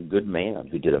father was a good man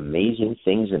who did amazing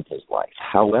things in his life.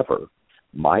 However,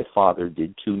 my father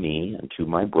did to me and to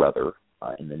my brother,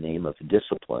 in the name of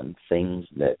discipline, things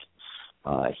that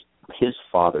his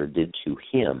father did to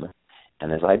him.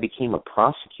 And as I became a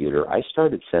prosecutor, I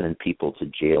started sending people to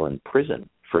jail and prison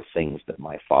for things that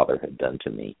my father had done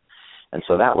to me. And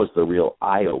so that was the real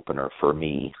eye-opener for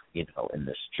me, in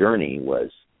this journey, was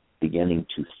beginning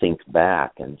to think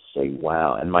back and say,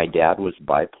 wow. And my dad was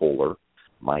bipolar.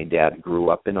 My dad grew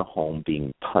up in a home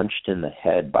being punched in the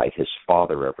head by his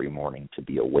father every morning to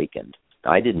be awakened.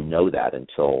 I didn't know that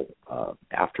until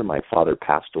after my father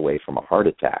passed away from a heart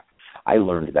attack. I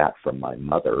learned that from my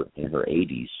mother in her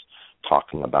 80s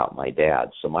talking about my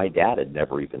dad. So my dad had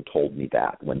never even told me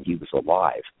that when he was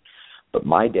alive. But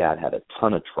my dad had a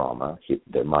ton of trauma.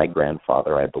 My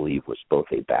grandfather, I believe, was both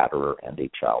a batterer and a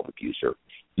child abuser,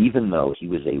 even though he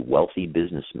was a wealthy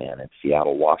businessman in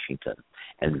Seattle, Washington,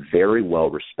 and very well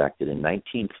respected. In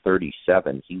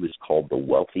 1937, he was called the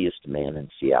wealthiest man in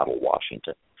Seattle,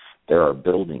 Washington. There are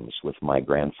buildings with my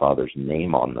grandfather's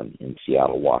name on them in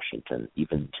Seattle, Washington,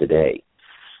 even today.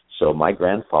 So my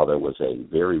grandfather was a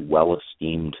very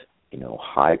well-esteemed,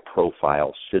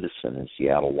 high-profile citizen in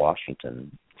Seattle,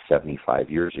 Washington 75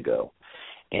 years ago.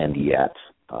 And yet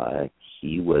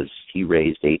he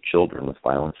raised 8 children with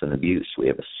violence and abuse. We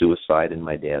have a suicide in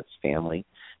my dad's family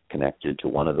connected to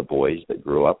one of the boys that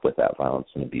grew up with that violence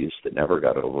and abuse that never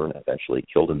got over and eventually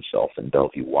killed himself in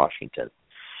Bellevue, Washington.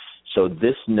 So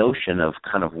this notion of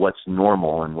kind of what's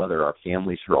normal and whether our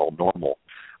families are all normal,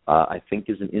 I think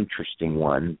is an interesting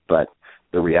one. But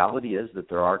the reality is that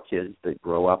there are kids that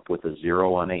grow up with a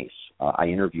 0 on ACE. I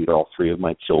interviewed all 3 of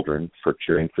my children for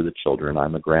Cheering for the Children.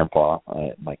 I'm a grandpa.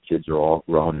 My kids are all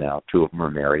grown now. 2 of them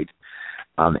are married.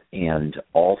 And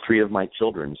all 3 of my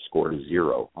children scored a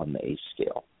 0 on the ACE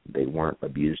scale. They weren't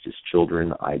abused as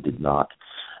children. I did not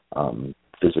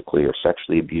physically or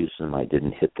sexually abuse them. I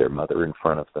didn't hit their mother in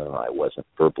front of them. I wasn't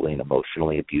verbally and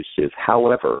emotionally abusive.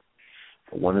 However,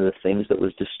 one of the things that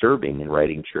was disturbing in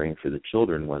writing Cheering for the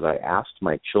Children was I asked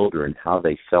my children how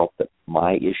they felt that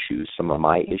my issues, some of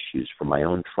my issues from my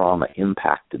own trauma,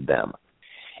 impacted them.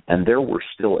 And there were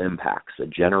still impacts. A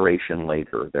generation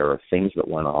later, there are things that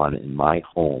went on in my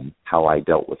home, how I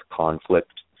dealt with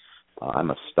conflict.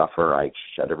 I'm a stuffer. I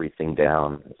shut everything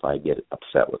down. If I get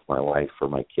upset with my wife or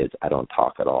my kids, I don't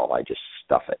talk at all. I just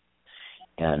stuff it.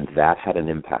 And that had an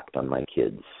impact on my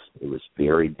kids. It was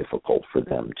very difficult for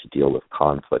them to deal with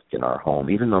conflict in our home,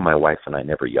 even though my wife and I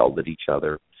never yelled at each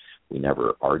other. We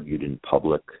never argued in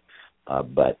public.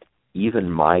 But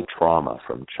even my trauma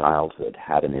from childhood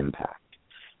had an impact.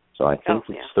 So I think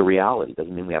it's the reality. It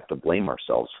doesn't mean we have to blame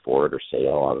ourselves for it or say,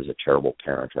 oh, I was a terrible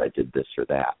parent or I did this or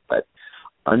that. But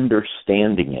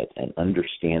understanding it and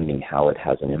understanding how it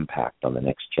has an impact on the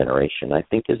next generation, I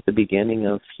think, is the beginning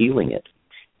of healing it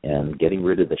and getting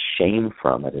rid of the shame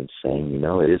from it and saying, you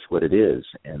know, it is what it is,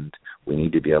 and we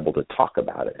need to be able to talk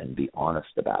about it and be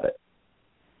honest about it.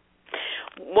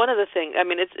 One of the things, I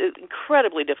mean, it's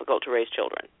incredibly difficult to raise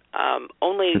children.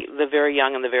 Only the very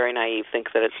young and the very naive think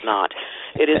that it's not.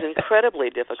 It is incredibly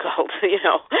difficult, you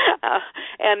know.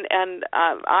 And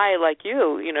I, like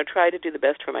you know, try to do the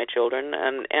best for my children,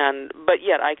 but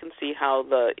yet I can see how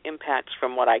the impacts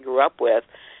from what I grew up with,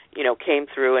 you know, came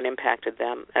through and impacted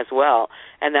them as well.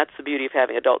 And that's the beauty of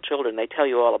having adult children. They tell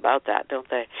you all about that, don't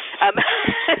they?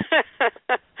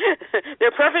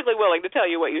 They're perfectly willing to tell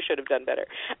you what you should have done better.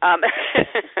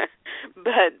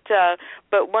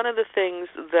 But one of the things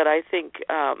that I think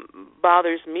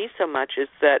bothers me so much is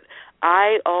that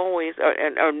I always,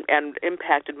 and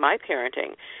impacted my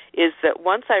parenting, is that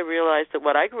once I realized that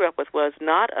what I grew up with was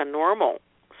not a normal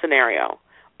scenario,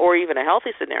 or even a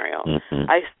healthy scenario,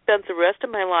 I spent the rest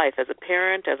of my life as a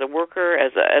parent, as a worker,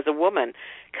 as a woman,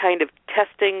 kind of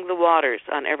testing the waters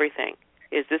on everything.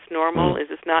 Is this normal? Is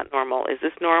this not normal? Is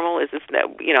this normal? Is this,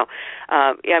 you know,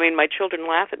 I mean, my children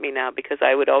laugh at me now because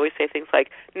I would always say things like,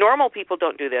 normal people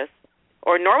don't do this,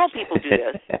 or normal people do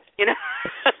this, you know,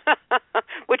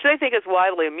 which they think is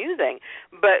wildly amusing.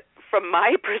 But from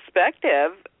my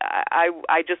perspective,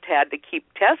 I just had to keep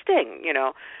testing, you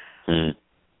know.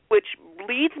 Which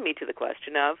leads me to the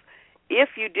question of,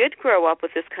 if you did grow up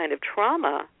with this kind of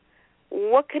trauma,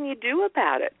 what can you do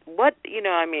about it? What, you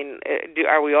know, I mean,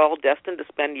 are we all destined to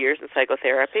spend years in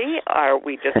psychotherapy? Are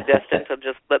we just destined to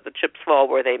just let the chips fall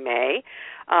where they may?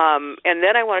 And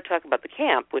then I want to talk about the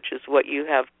camp, which is what you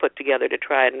have put together to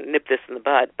try and nip this in the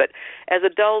bud. But as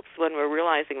adults, when we're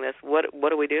realizing this, what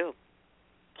do we do?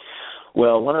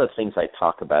 Well, one of the things I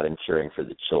talk about in Caring for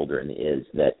the Children is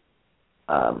that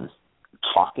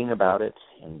talking about it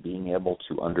and being able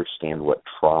to understand what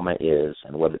trauma is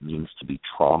and what it means to be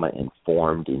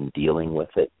trauma-informed in dealing with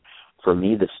it. For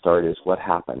me, the start is what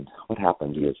happened. What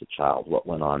happened to you as a child? What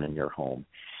went on in your home?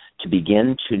 To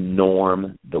begin to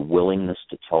norm the willingness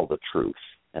to tell the truth.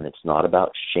 And it's not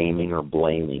about shaming or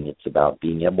blaming. It's about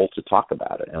being able to talk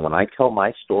about it. And when I tell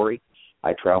my story,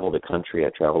 I travel the country.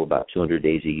 I travel about 200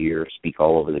 days a year, speak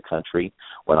all over the country.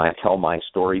 When I tell my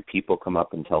story, people come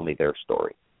up and tell me their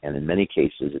story. And in many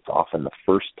cases, it's often the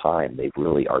first time they've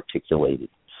really articulated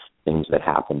things that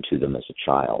happened to them as a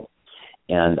child.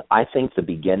 And I think the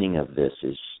beginning of this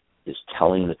is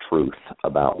telling the truth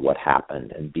about what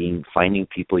happened and finding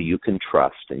people you can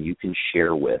trust and you can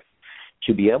share with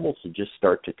to be able to just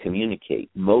start to communicate.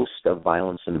 Most of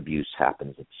violence and abuse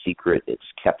happens in secret. It's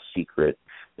kept secret.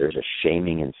 There's a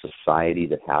shaming in society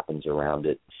that happens around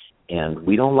it. And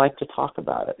we don't like to talk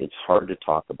about it. It's hard to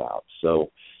talk about.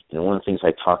 So, you know, one of the things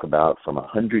I talk about from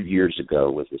 100 years ago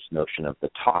was this notion of the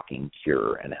talking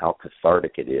cure and how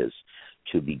cathartic it is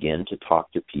to begin to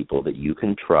talk to people that you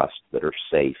can trust, that are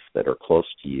safe, that are close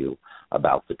to you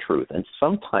about the truth. And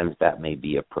sometimes that may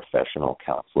be a professional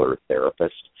counselor or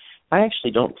therapist. I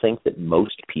actually don't think that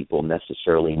most people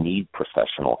necessarily need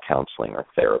professional counseling or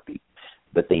therapy,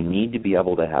 but they need to be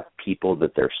able to have people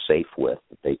that they're safe with,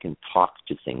 that they can talk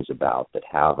to things about, that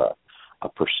have a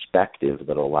perspective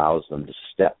that allows them to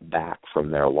step back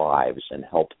from their lives and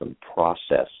help them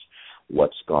process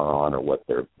what's gone on or what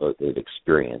they've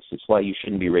experienced. It's why you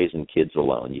shouldn't be raising kids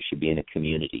alone. You should be in a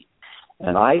community.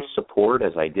 And I support,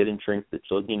 as I did in Caring for the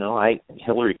Children, you know,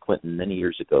 Hillary Clinton many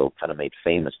years ago kind of made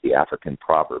famous the African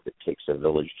proverb, it takes a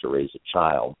village to raise a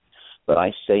child. But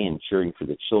I say in Caring for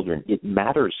the Children, it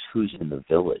matters who's in the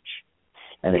village.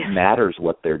 And it matters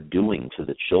what they're doing to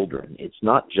the children. It's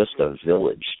not just a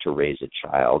village to raise a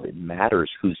child. It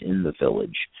matters who's in the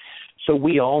village. So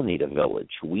we all need a village.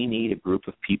 We need a group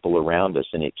of people around us,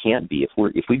 and it can't be,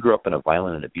 if we grew up in a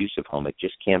violent and abusive home, it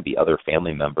just can't be other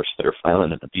family members that are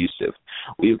violent and abusive.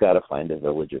 We've got to find a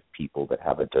village of people that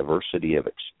have a diversity of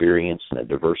experience and a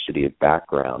diversity of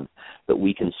background that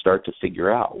we can start to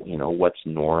figure out, you know, what's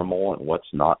normal and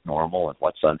what's not normal and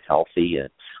what's unhealthy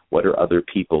and what are other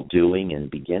people doing,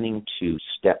 and beginning to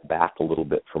step back a little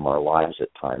bit from our lives at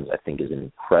times, I think, is an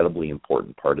incredibly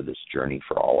important part of this journey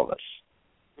for all of us.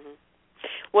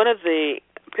 One of the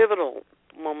pivotal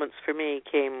moments for me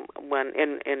came when,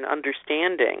 in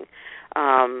understanding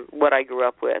what I grew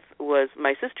up with, was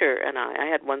my sister and I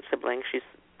had one sibling. She's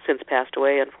since passed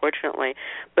away, unfortunately,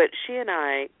 but she and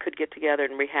I could get together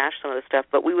and rehash some of the stuff,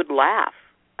 but we would laugh.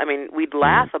 I mean, we'd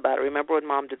laugh about it. Remember when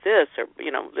Mom did this, or,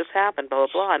 this happened, blah,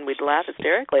 blah, blah, and we'd laugh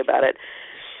hysterically about it.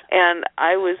 And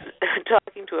I was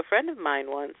talking to a friend of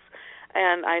mine once,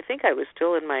 and I think I was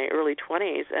still in my early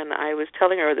 20s, and I was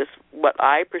telling her this, what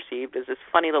I perceived as this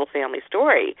funny little family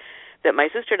story that my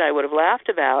sister and I would have laughed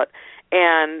about,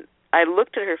 and I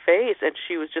looked at her face, and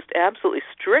she was just absolutely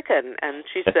stricken, and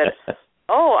she said,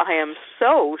 "Oh, I am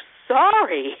so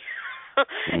sorry."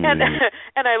 And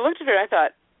I looked at her, and I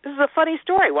thought, this is a funny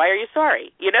story. Why are you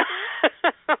sorry?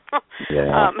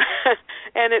 Yeah.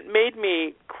 And it made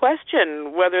me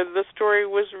question whether the story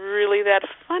was really that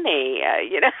funny,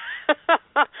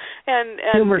 and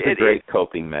humor's a great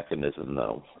coping mechanism,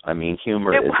 though. I mean,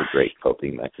 humor is a great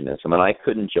coping mechanism, and I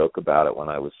couldn't joke about it when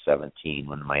I was 17,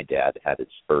 when my dad had his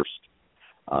first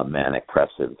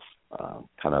manic-depressive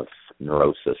kind of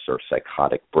neurosis or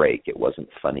psychotic break. It wasn't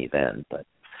funny then, but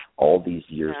all these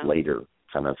years later,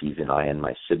 kind of even I and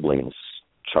my siblings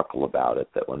chuckle about it,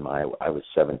 that when I was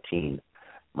 17,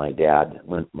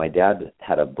 when my dad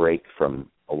had a break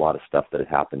from a lot of stuff that had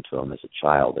happened to him as a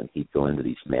child, and he'd go into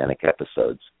these manic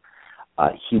episodes.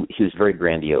 He was very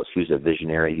grandiose. He was a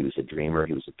visionary. He was a dreamer.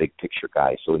 He was a big picture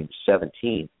guy. So when he was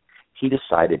 17, he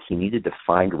decided he needed to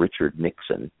find Richard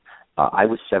Nixon. I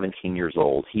was 17 years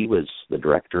old. He was the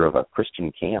director of a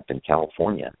Christian camp in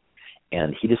California.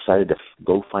 And he decided to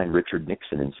go find Richard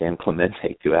Nixon in San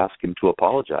Clemente to ask him to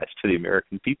apologize to the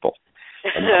American people.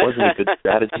 And that wasn't a good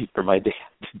strategy for my dad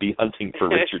to be hunting for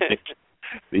Richard Nixon,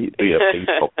 the things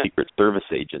called Secret Service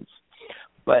agents.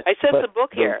 But I sent the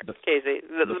book here, Casey.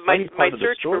 My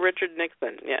search for Richard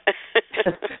Nixon. Yeah.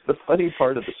 The funny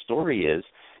part of the story is,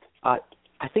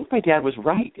 I think my dad was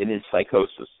right in his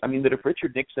psychosis. I mean, that if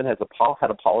Richard Nixon had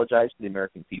apologized to the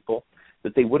American people,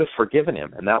 that they would have forgiven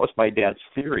him. And that was my dad's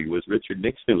theory, was Richard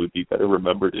Nixon would be better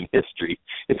remembered in history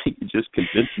if he could just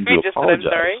convince him to apologize.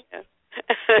 I'm sorry?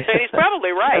 He's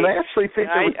probably right. And I actually think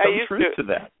there was some truth to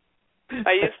that.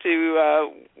 I used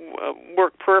to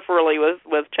work peripherally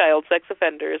with child sex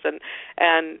offenders, and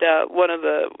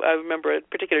I remember a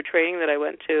particular training that I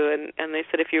went to, and they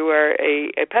said, if you are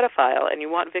a pedophile and you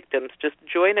want victims, just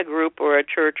join a group or a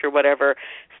church or whatever,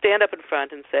 stand up in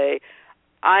front and say,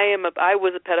 I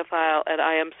was a pedophile and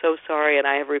I am so sorry and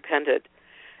I have repented.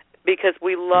 Because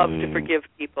we love to forgive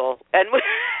people, and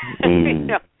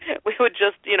we would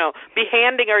just, be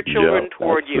handing our children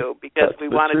toward you because we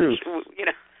wanted to,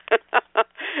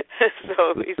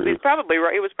 So he's probably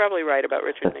right. He was probably right about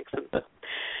Richard Nixon.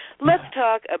 Let's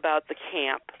talk about the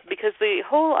camp, because the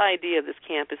whole idea of this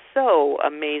camp is so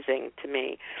amazing to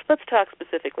me. Let's talk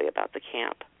specifically about the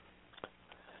camp.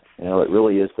 It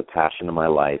really is the passion of my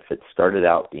life. It started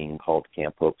out being called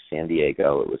Camp Hope San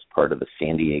Diego. It was part of the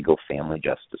San Diego Family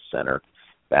Justice Center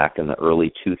back in the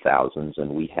early 2000s,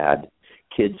 and we had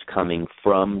kids coming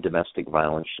from domestic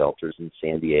violence shelters in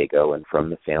San Diego and from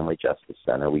the Family Justice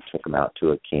Center. We took them out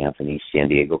to a camp in East San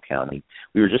Diego County.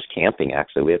 We were just camping,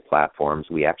 actually. We had platforms.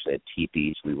 We actually had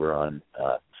teepees. We were on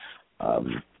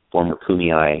former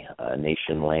Kunai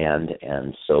Nation land,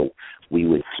 and so we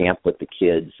would camp with the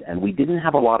kids, and we didn't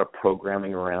have a lot of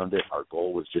programming around it. Our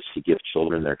goal was just to give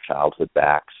children their childhood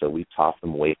back, so we taught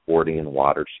them wakeboarding and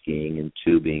water skiing and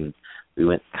tubing. We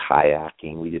went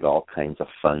kayaking. We did all kinds of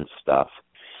fun stuff,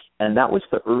 and that was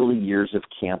the early years of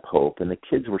Camp Hope, and the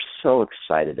kids were so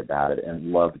excited about it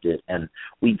and loved it, and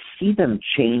we'd see them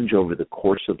change over the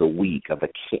course of the week of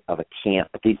a camp,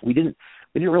 but we didn't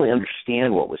really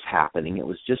understand what was happening. It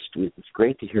was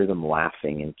great to hear them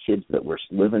laughing, and kids that were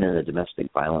living in a domestic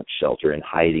violence shelter and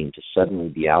hiding to suddenly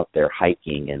be out there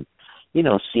hiking and,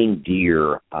 seeing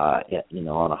deer,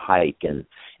 on a hike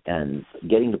and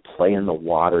getting to play in the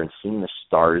water and seeing the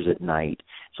stars at night.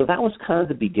 So that was kind of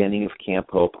the beginning of Camp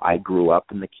Hope. I grew up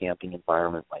in the camping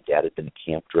environment. My dad had been a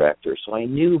camp director, so I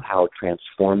knew how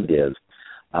transformative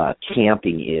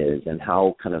camping is and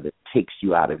how kind of it takes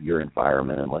you out of your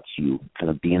environment and lets you kind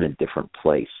of be in a different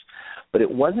place. But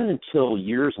it wasn't until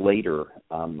years later,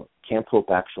 Camp Hope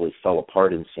actually fell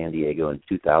apart in San Diego in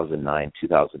 2009,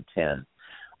 2010.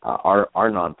 Our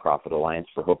nonprofit, Alliance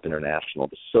for Hope International,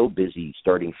 was so busy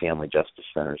starting family justice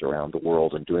centers around the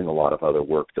world and doing a lot of other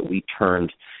work that we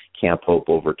turned Camp Hope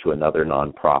over to another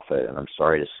nonprofit, and I'm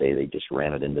sorry to say they just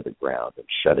ran it into the ground and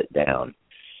shut it down.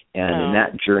 And in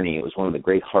that journey, it was one of the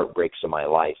great heartbreaks of my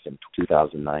life in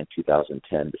 2009,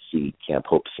 2010 to see Camp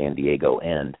Hope San Diego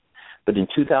end. But in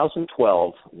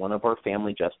 2012, one of our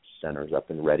family justice centers up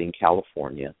in Redding,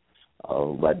 California,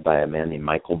 led by a man named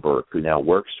Michael Burke, who now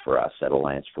works for us at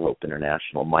Alliance for Hope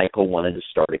International. Michael wanted to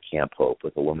start a Camp Hope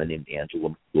with a woman named Angela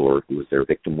McClure, who was their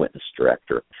victim witness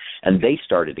director. And they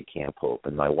started a Camp Hope.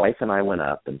 And my wife and I went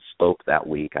up and spoke that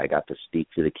week. I got to speak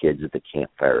to the kids at the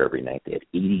campfire every night. They had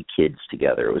 80 kids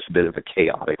together. It was a bit of a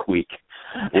chaotic week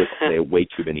with way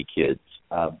too many kids.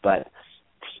 But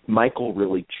Michael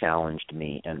really challenged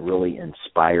me and really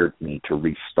inspired me to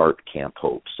restart Camp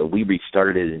Hope. So we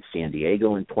restarted it in San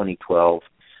Diego in 2012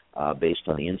 based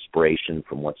on the inspiration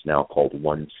from what's now called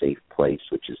One Safe Place,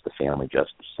 which is the Family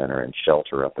Justice Center and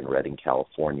Shelter up in Redding,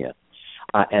 California.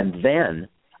 And then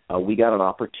we got an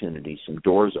opportunity, some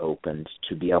doors opened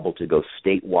to be able to go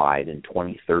statewide in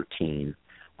 2013.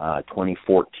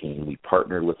 2014, we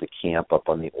partnered with a camp up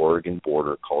on the Oregon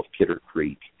border called Kidder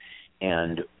Creek,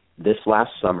 and this last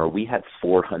summer, we had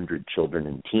 400 children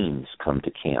and teens come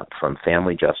to camp from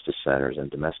family justice centers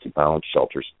and domestic violence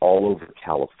shelters all over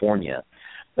California.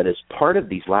 But as part of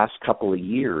these last couple of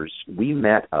years, we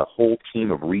met a whole team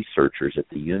of researchers at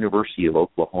the University of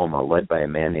Oklahoma, led by a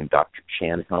man named Dr.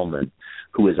 Chan Hellman,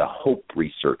 who is a hope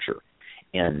researcher.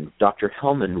 And Dr.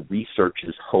 Hellman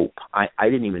researches hope. I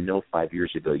didn't even know 5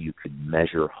 years ago you could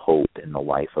measure hope in the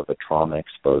life of a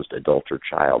trauma-exposed adult or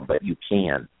child, but you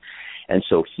can. And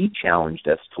so he challenged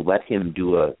us to let him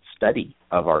do a study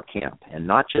of our camp, and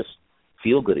not just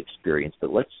feel-good experience,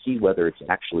 but let's see whether it's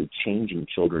actually changing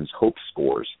children's hope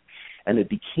scores. And it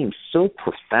became so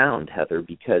profound, Heather,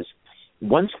 because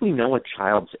once we know a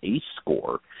child's ACE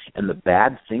score and the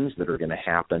bad things that are going to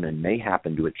happen and may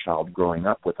happen to a child growing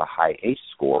up with a high ACE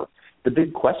score, the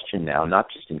big question now, not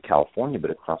just in California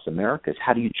but across America, is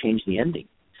how do you change the ending?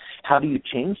 How do you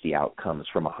change the outcomes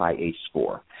from a high ACE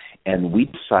score? And we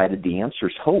decided the answer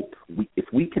is hope. If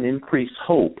we can increase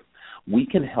hope, we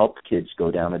can help kids go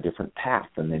down a different path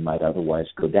than they might otherwise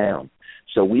go down.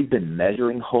 So we've been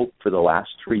measuring hope for the last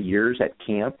 3 years at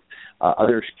camp.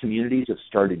 Other communities have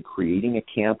started creating a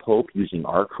Camp Hope using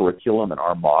our curriculum and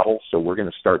our model, so we're going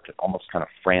to start to almost kind of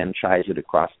franchise it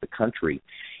across the country.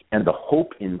 And the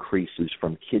hope increases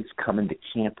from kids coming to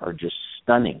camp are just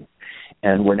stunning.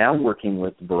 And we're now working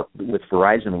with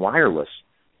Verizon Wireless,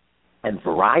 and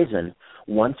Verizon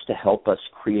wants to help us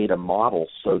create a model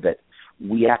so that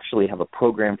we actually have a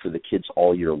program for the kids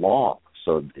all year long.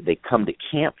 So they come to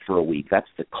camp for a week. That's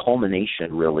the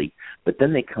culmination, really. But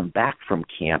then they come back from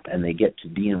camp, and they get to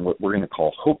be in what we're going to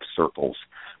call hope circles,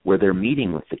 where they're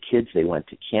meeting with the kids they went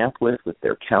to camp with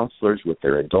their counselors, with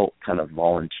their adult kind of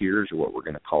volunteers, or what we're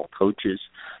going to call coaches,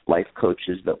 life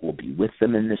coaches that will be with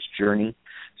them in this journey.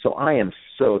 So I am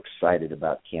so excited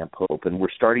about Camp Hope, and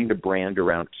we're starting to brand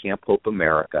around Camp Hope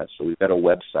America. So we've got a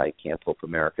website,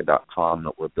 camphopeamerica.com,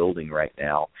 that we're building right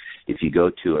now. If you go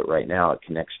to it right now, it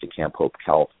connects to Camp Hope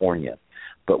California.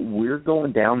 But we're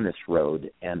going down this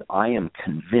road, and I am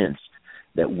convinced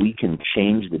that we can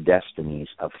change the destinies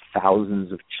of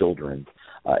thousands of children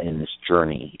in this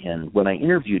journey. And when I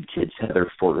interviewed kids, Heather,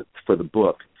 for the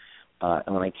book,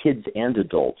 my kids and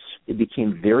adults, it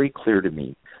became very clear to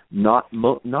me not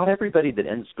everybody that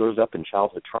grows up in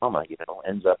childhood trauma,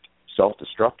 ends up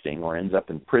self-destructing or ends up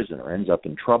in prison or ends up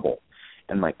in trouble.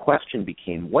 And my question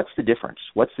became, what's the difference?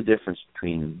 What's the difference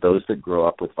between those that grow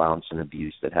up with violence and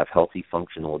abuse that have healthy,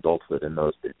 functional adulthood and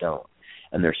those that don't?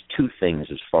 And there's two things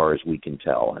as far as we can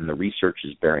tell, and the research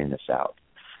is bearing this out.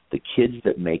 The kids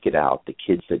that make it out, the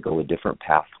kids that go a different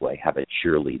pathway, have a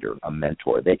cheerleader, a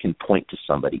mentor. They can point to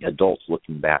somebody, adults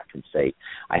looking back and say,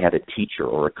 I had a teacher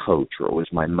or a coach, or it was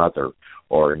my mother,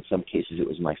 or in some cases it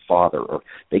was my father, or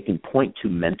they can point to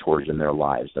mentors in their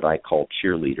lives that I call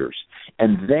cheerleaders.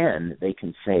 And then they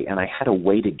can say, and I had a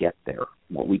way to get there,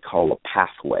 what we call a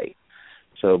pathway.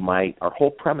 So our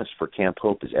whole premise for Camp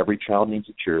Hope is every child needs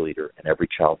a cheerleader and every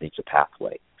child needs a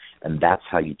pathway. And that's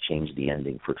how you change the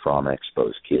ending for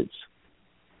trauma-exposed kids.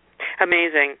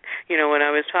 Amazing. When I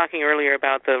was talking earlier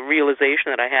about the realization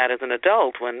that I had as an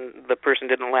adult when the person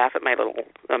didn't laugh at my little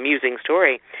amusing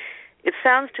story, it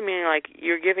sounds to me like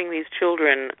you're giving these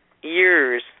children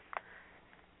years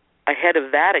ahead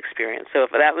of that experience. So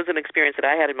if that was an experience that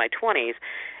I had in my 20s,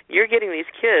 you're getting these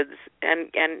kids and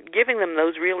giving them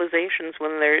those realizations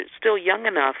when they're still young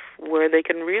enough where they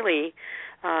can really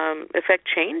affect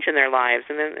change in their lives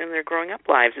and in their growing up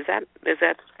lives. Is that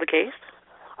the case?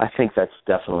 I think that's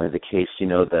definitely the case.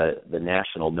 The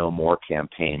National No More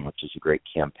campaign, which is a great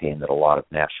campaign that a lot of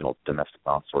national domestic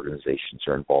violence organizations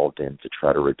are involved in to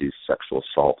try to reduce sexual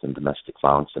assault and domestic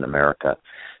violence in America.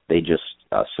 They just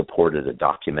supported a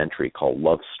documentary called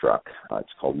Love Struck. It's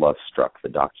called Love Struck, the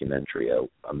documentary. An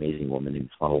amazing woman named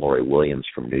Hannah Williams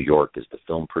from New York is the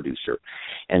film producer.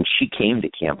 And she came to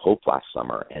Camp Hope last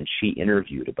summer, and she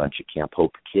interviewed a bunch of Camp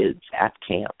Hope kids at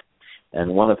camp.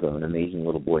 And one of them, an amazing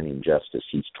little boy named Justice,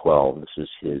 he's 12. This is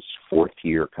his 4th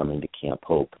year coming to Camp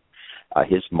Hope.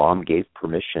 His mom gave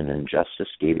permission, and Justice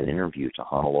gave an interview to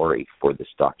Hannah for this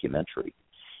documentary.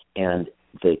 And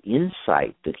the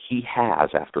insight that he has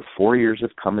after 4 years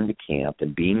of coming to camp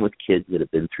and being with kids that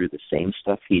have been through the same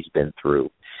stuff he's been through,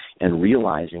 and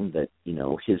realizing that,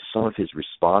 some of his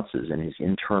responses and his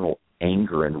internal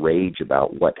anger and rage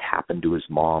about what happened to his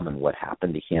mom and what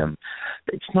happened to him,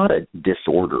 it's not a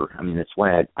disorder. I mean, that's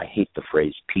why I hate the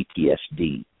phrase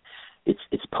PTSD.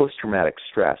 It's post-traumatic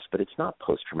stress, but it's not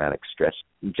post-traumatic stress.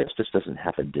 Justice doesn't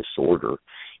have a disorder.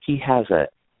 He has a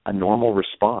normal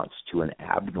response to an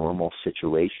abnormal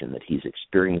situation that he's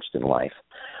experienced in life.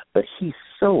 But he's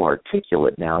so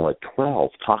articulate now at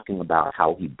 12, talking about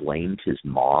how he blamed his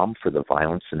mom for the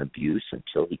violence and abuse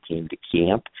until he came to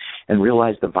camp and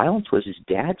realized the violence was his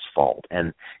dad's fault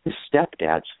and his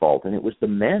stepdad's fault, and it was the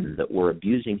men that were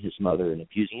abusing his mother and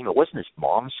abusing him. It wasn't his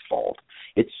mom's fault.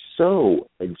 It's so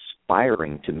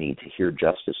inspiring to me to hear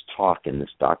Justice talk in this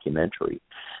documentary,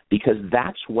 because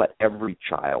that's what every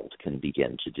child can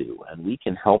begin to do, and we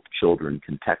can help children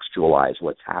contextualize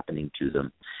what's happening to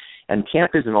them. And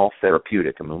camp isn't all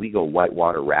therapeutic. I mean, we go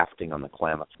whitewater rafting on the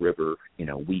Klamath River.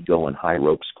 We go in high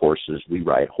ropes courses. We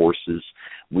ride horses.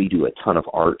 We do a ton of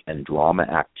art and drama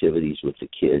activities with the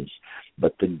kids.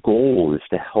 But the goal is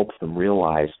to help them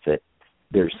realize that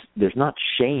there's not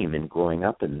shame in growing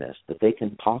up in this, that they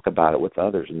can talk about it with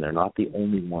others, and they're not the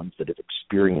only ones that have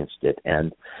experienced it.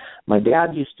 And my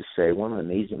dad used to say,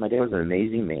 my dad was an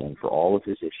amazing man for all of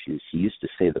his issues. He used to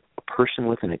say that a person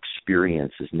with an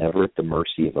experience is never at the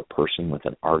mercy of a person with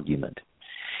an argument.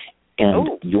 And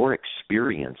your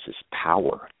experience is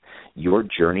power. Your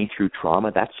journey through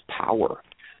trauma, that's power.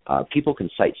 People can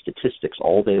cite statistics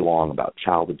all day long about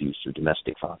child abuse or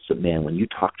domestic violence, but man, when you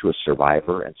talk to a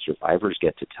survivor and survivors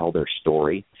get to tell their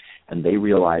story and they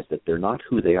realize that they're not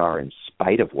who they are in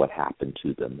spite of what happened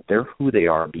to them, they're who they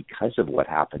are because of what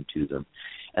happened to them,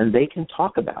 and they can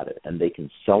talk about it, and they can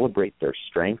celebrate their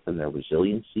strength and their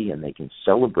resiliency, and they can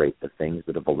celebrate the things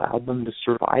that have allowed them to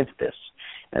survive this.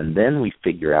 And then we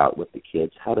figure out with the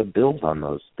kids how to build on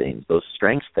those things, those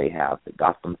strengths they have that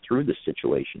got them through the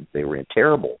situations. They were in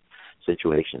terrible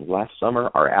situations. Last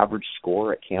summer, our average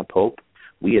score at Camp Hope,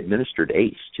 we administered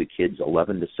ACE to kids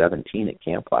 11 to 17 at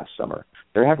camp last summer.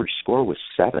 Their average score was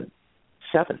 7.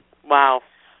 Wow.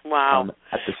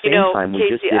 At the same time, we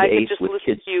Casey, just did ACE with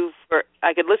kids.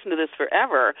 I could listen to this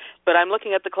forever, but I'm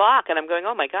looking at the clock and I'm going,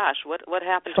 oh my gosh, what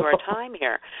happened to our time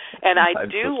here? And I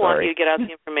do want you to get out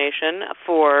the information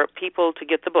for people to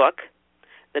get the book.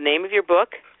 The name of your book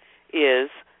is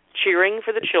Cheering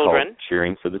for the Children.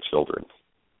 Cheering for the Children.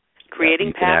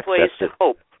 Creating Pathways to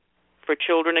Hope for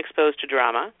Children Exposed to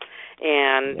Drama.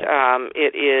 And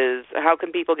it is, how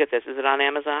can people get this? Is it on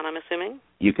Amazon, I'm assuming?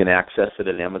 You can access it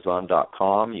at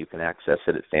Amazon.com. You can access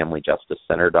it at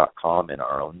FamilyJusticeCenter.com in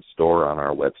our own store on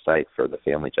our website for the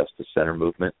Family Justice Center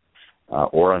movement,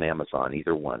 or on Amazon,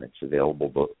 either one. It's available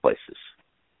both places.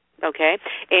 Okay.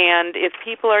 And if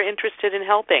people are interested in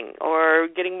helping or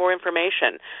getting more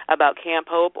information about Camp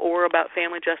Hope or about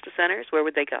Family Justice Centers, where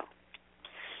would they go?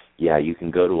 Yeah, you can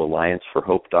go to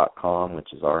AllianceForHope.com,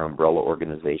 which is our umbrella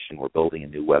organization. We're building a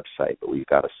new website, but we've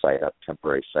got a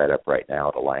temporary site up right now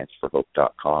at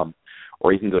AllianceForHope.com.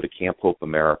 Or you can go to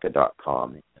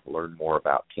CampHopeAmerica.com and learn more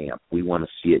about camp. We want to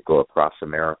see it go across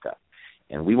America.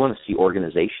 And we want to see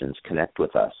organizations connect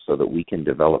with us so that we can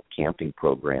develop camping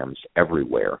programs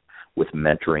everywhere with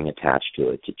mentoring attached to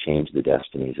it to change the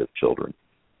destinies of children.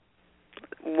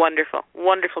 Wonderful.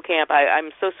 Wonderful camp.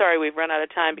 I'm so sorry we've run out of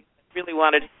time. I really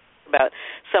wanted to about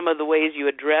some of the ways you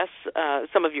address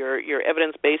some of your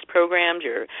evidence-based programs,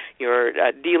 your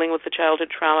dealing with the childhood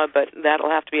trauma, but that'll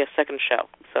have to be a second show,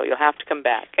 so you'll have to come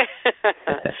back.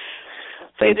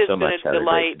 Thanks so much, Heather. It has been a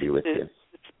delight to be with you.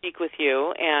 Speak with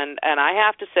you, and I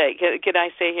have to say, can I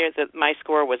say here that my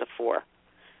score was a 4,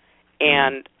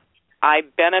 and I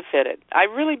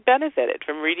really benefited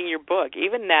from reading your book,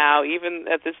 even now, even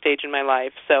at this stage in my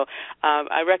life. So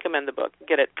I recommend the book.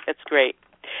 Get it. It's great.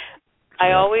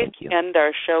 I always end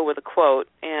our show with a quote,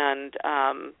 and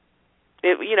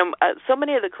so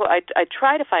many of the quotes, I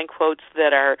try to find quotes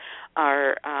that are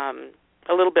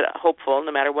a little bit hopeful,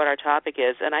 no matter what our topic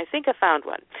is, and I think I found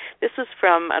one. This is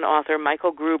from an author,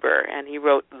 Michael Gruber, and he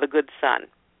wrote The Good Son.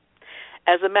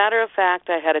 As a matter of fact,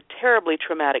 I had a terribly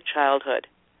traumatic childhood,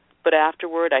 but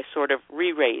afterward I sort of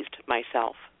re-raised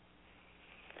myself.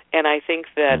 And I think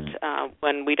that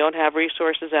when we don't have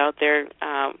resources out there,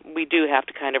 we do have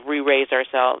to kind of re-raise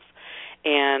ourselves.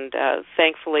 And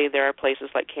thankfully, there are places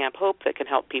like Camp Hope that can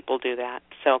help people do that.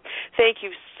 So thank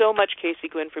you so much, Casey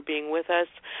Gwin, for being with us.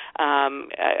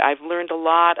 I've learned a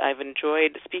lot. I've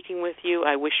enjoyed speaking with you.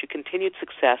 I wish you continued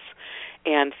success.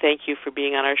 And thank you for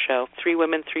being on our show, 3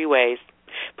 Women, 3 Ways.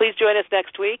 Please join us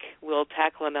next week. We'll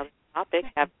tackle another topic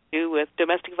having to do with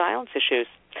domestic violence issues.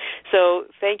 So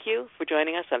thank you for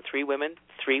joining us on 3 Women,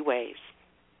 3 Ways.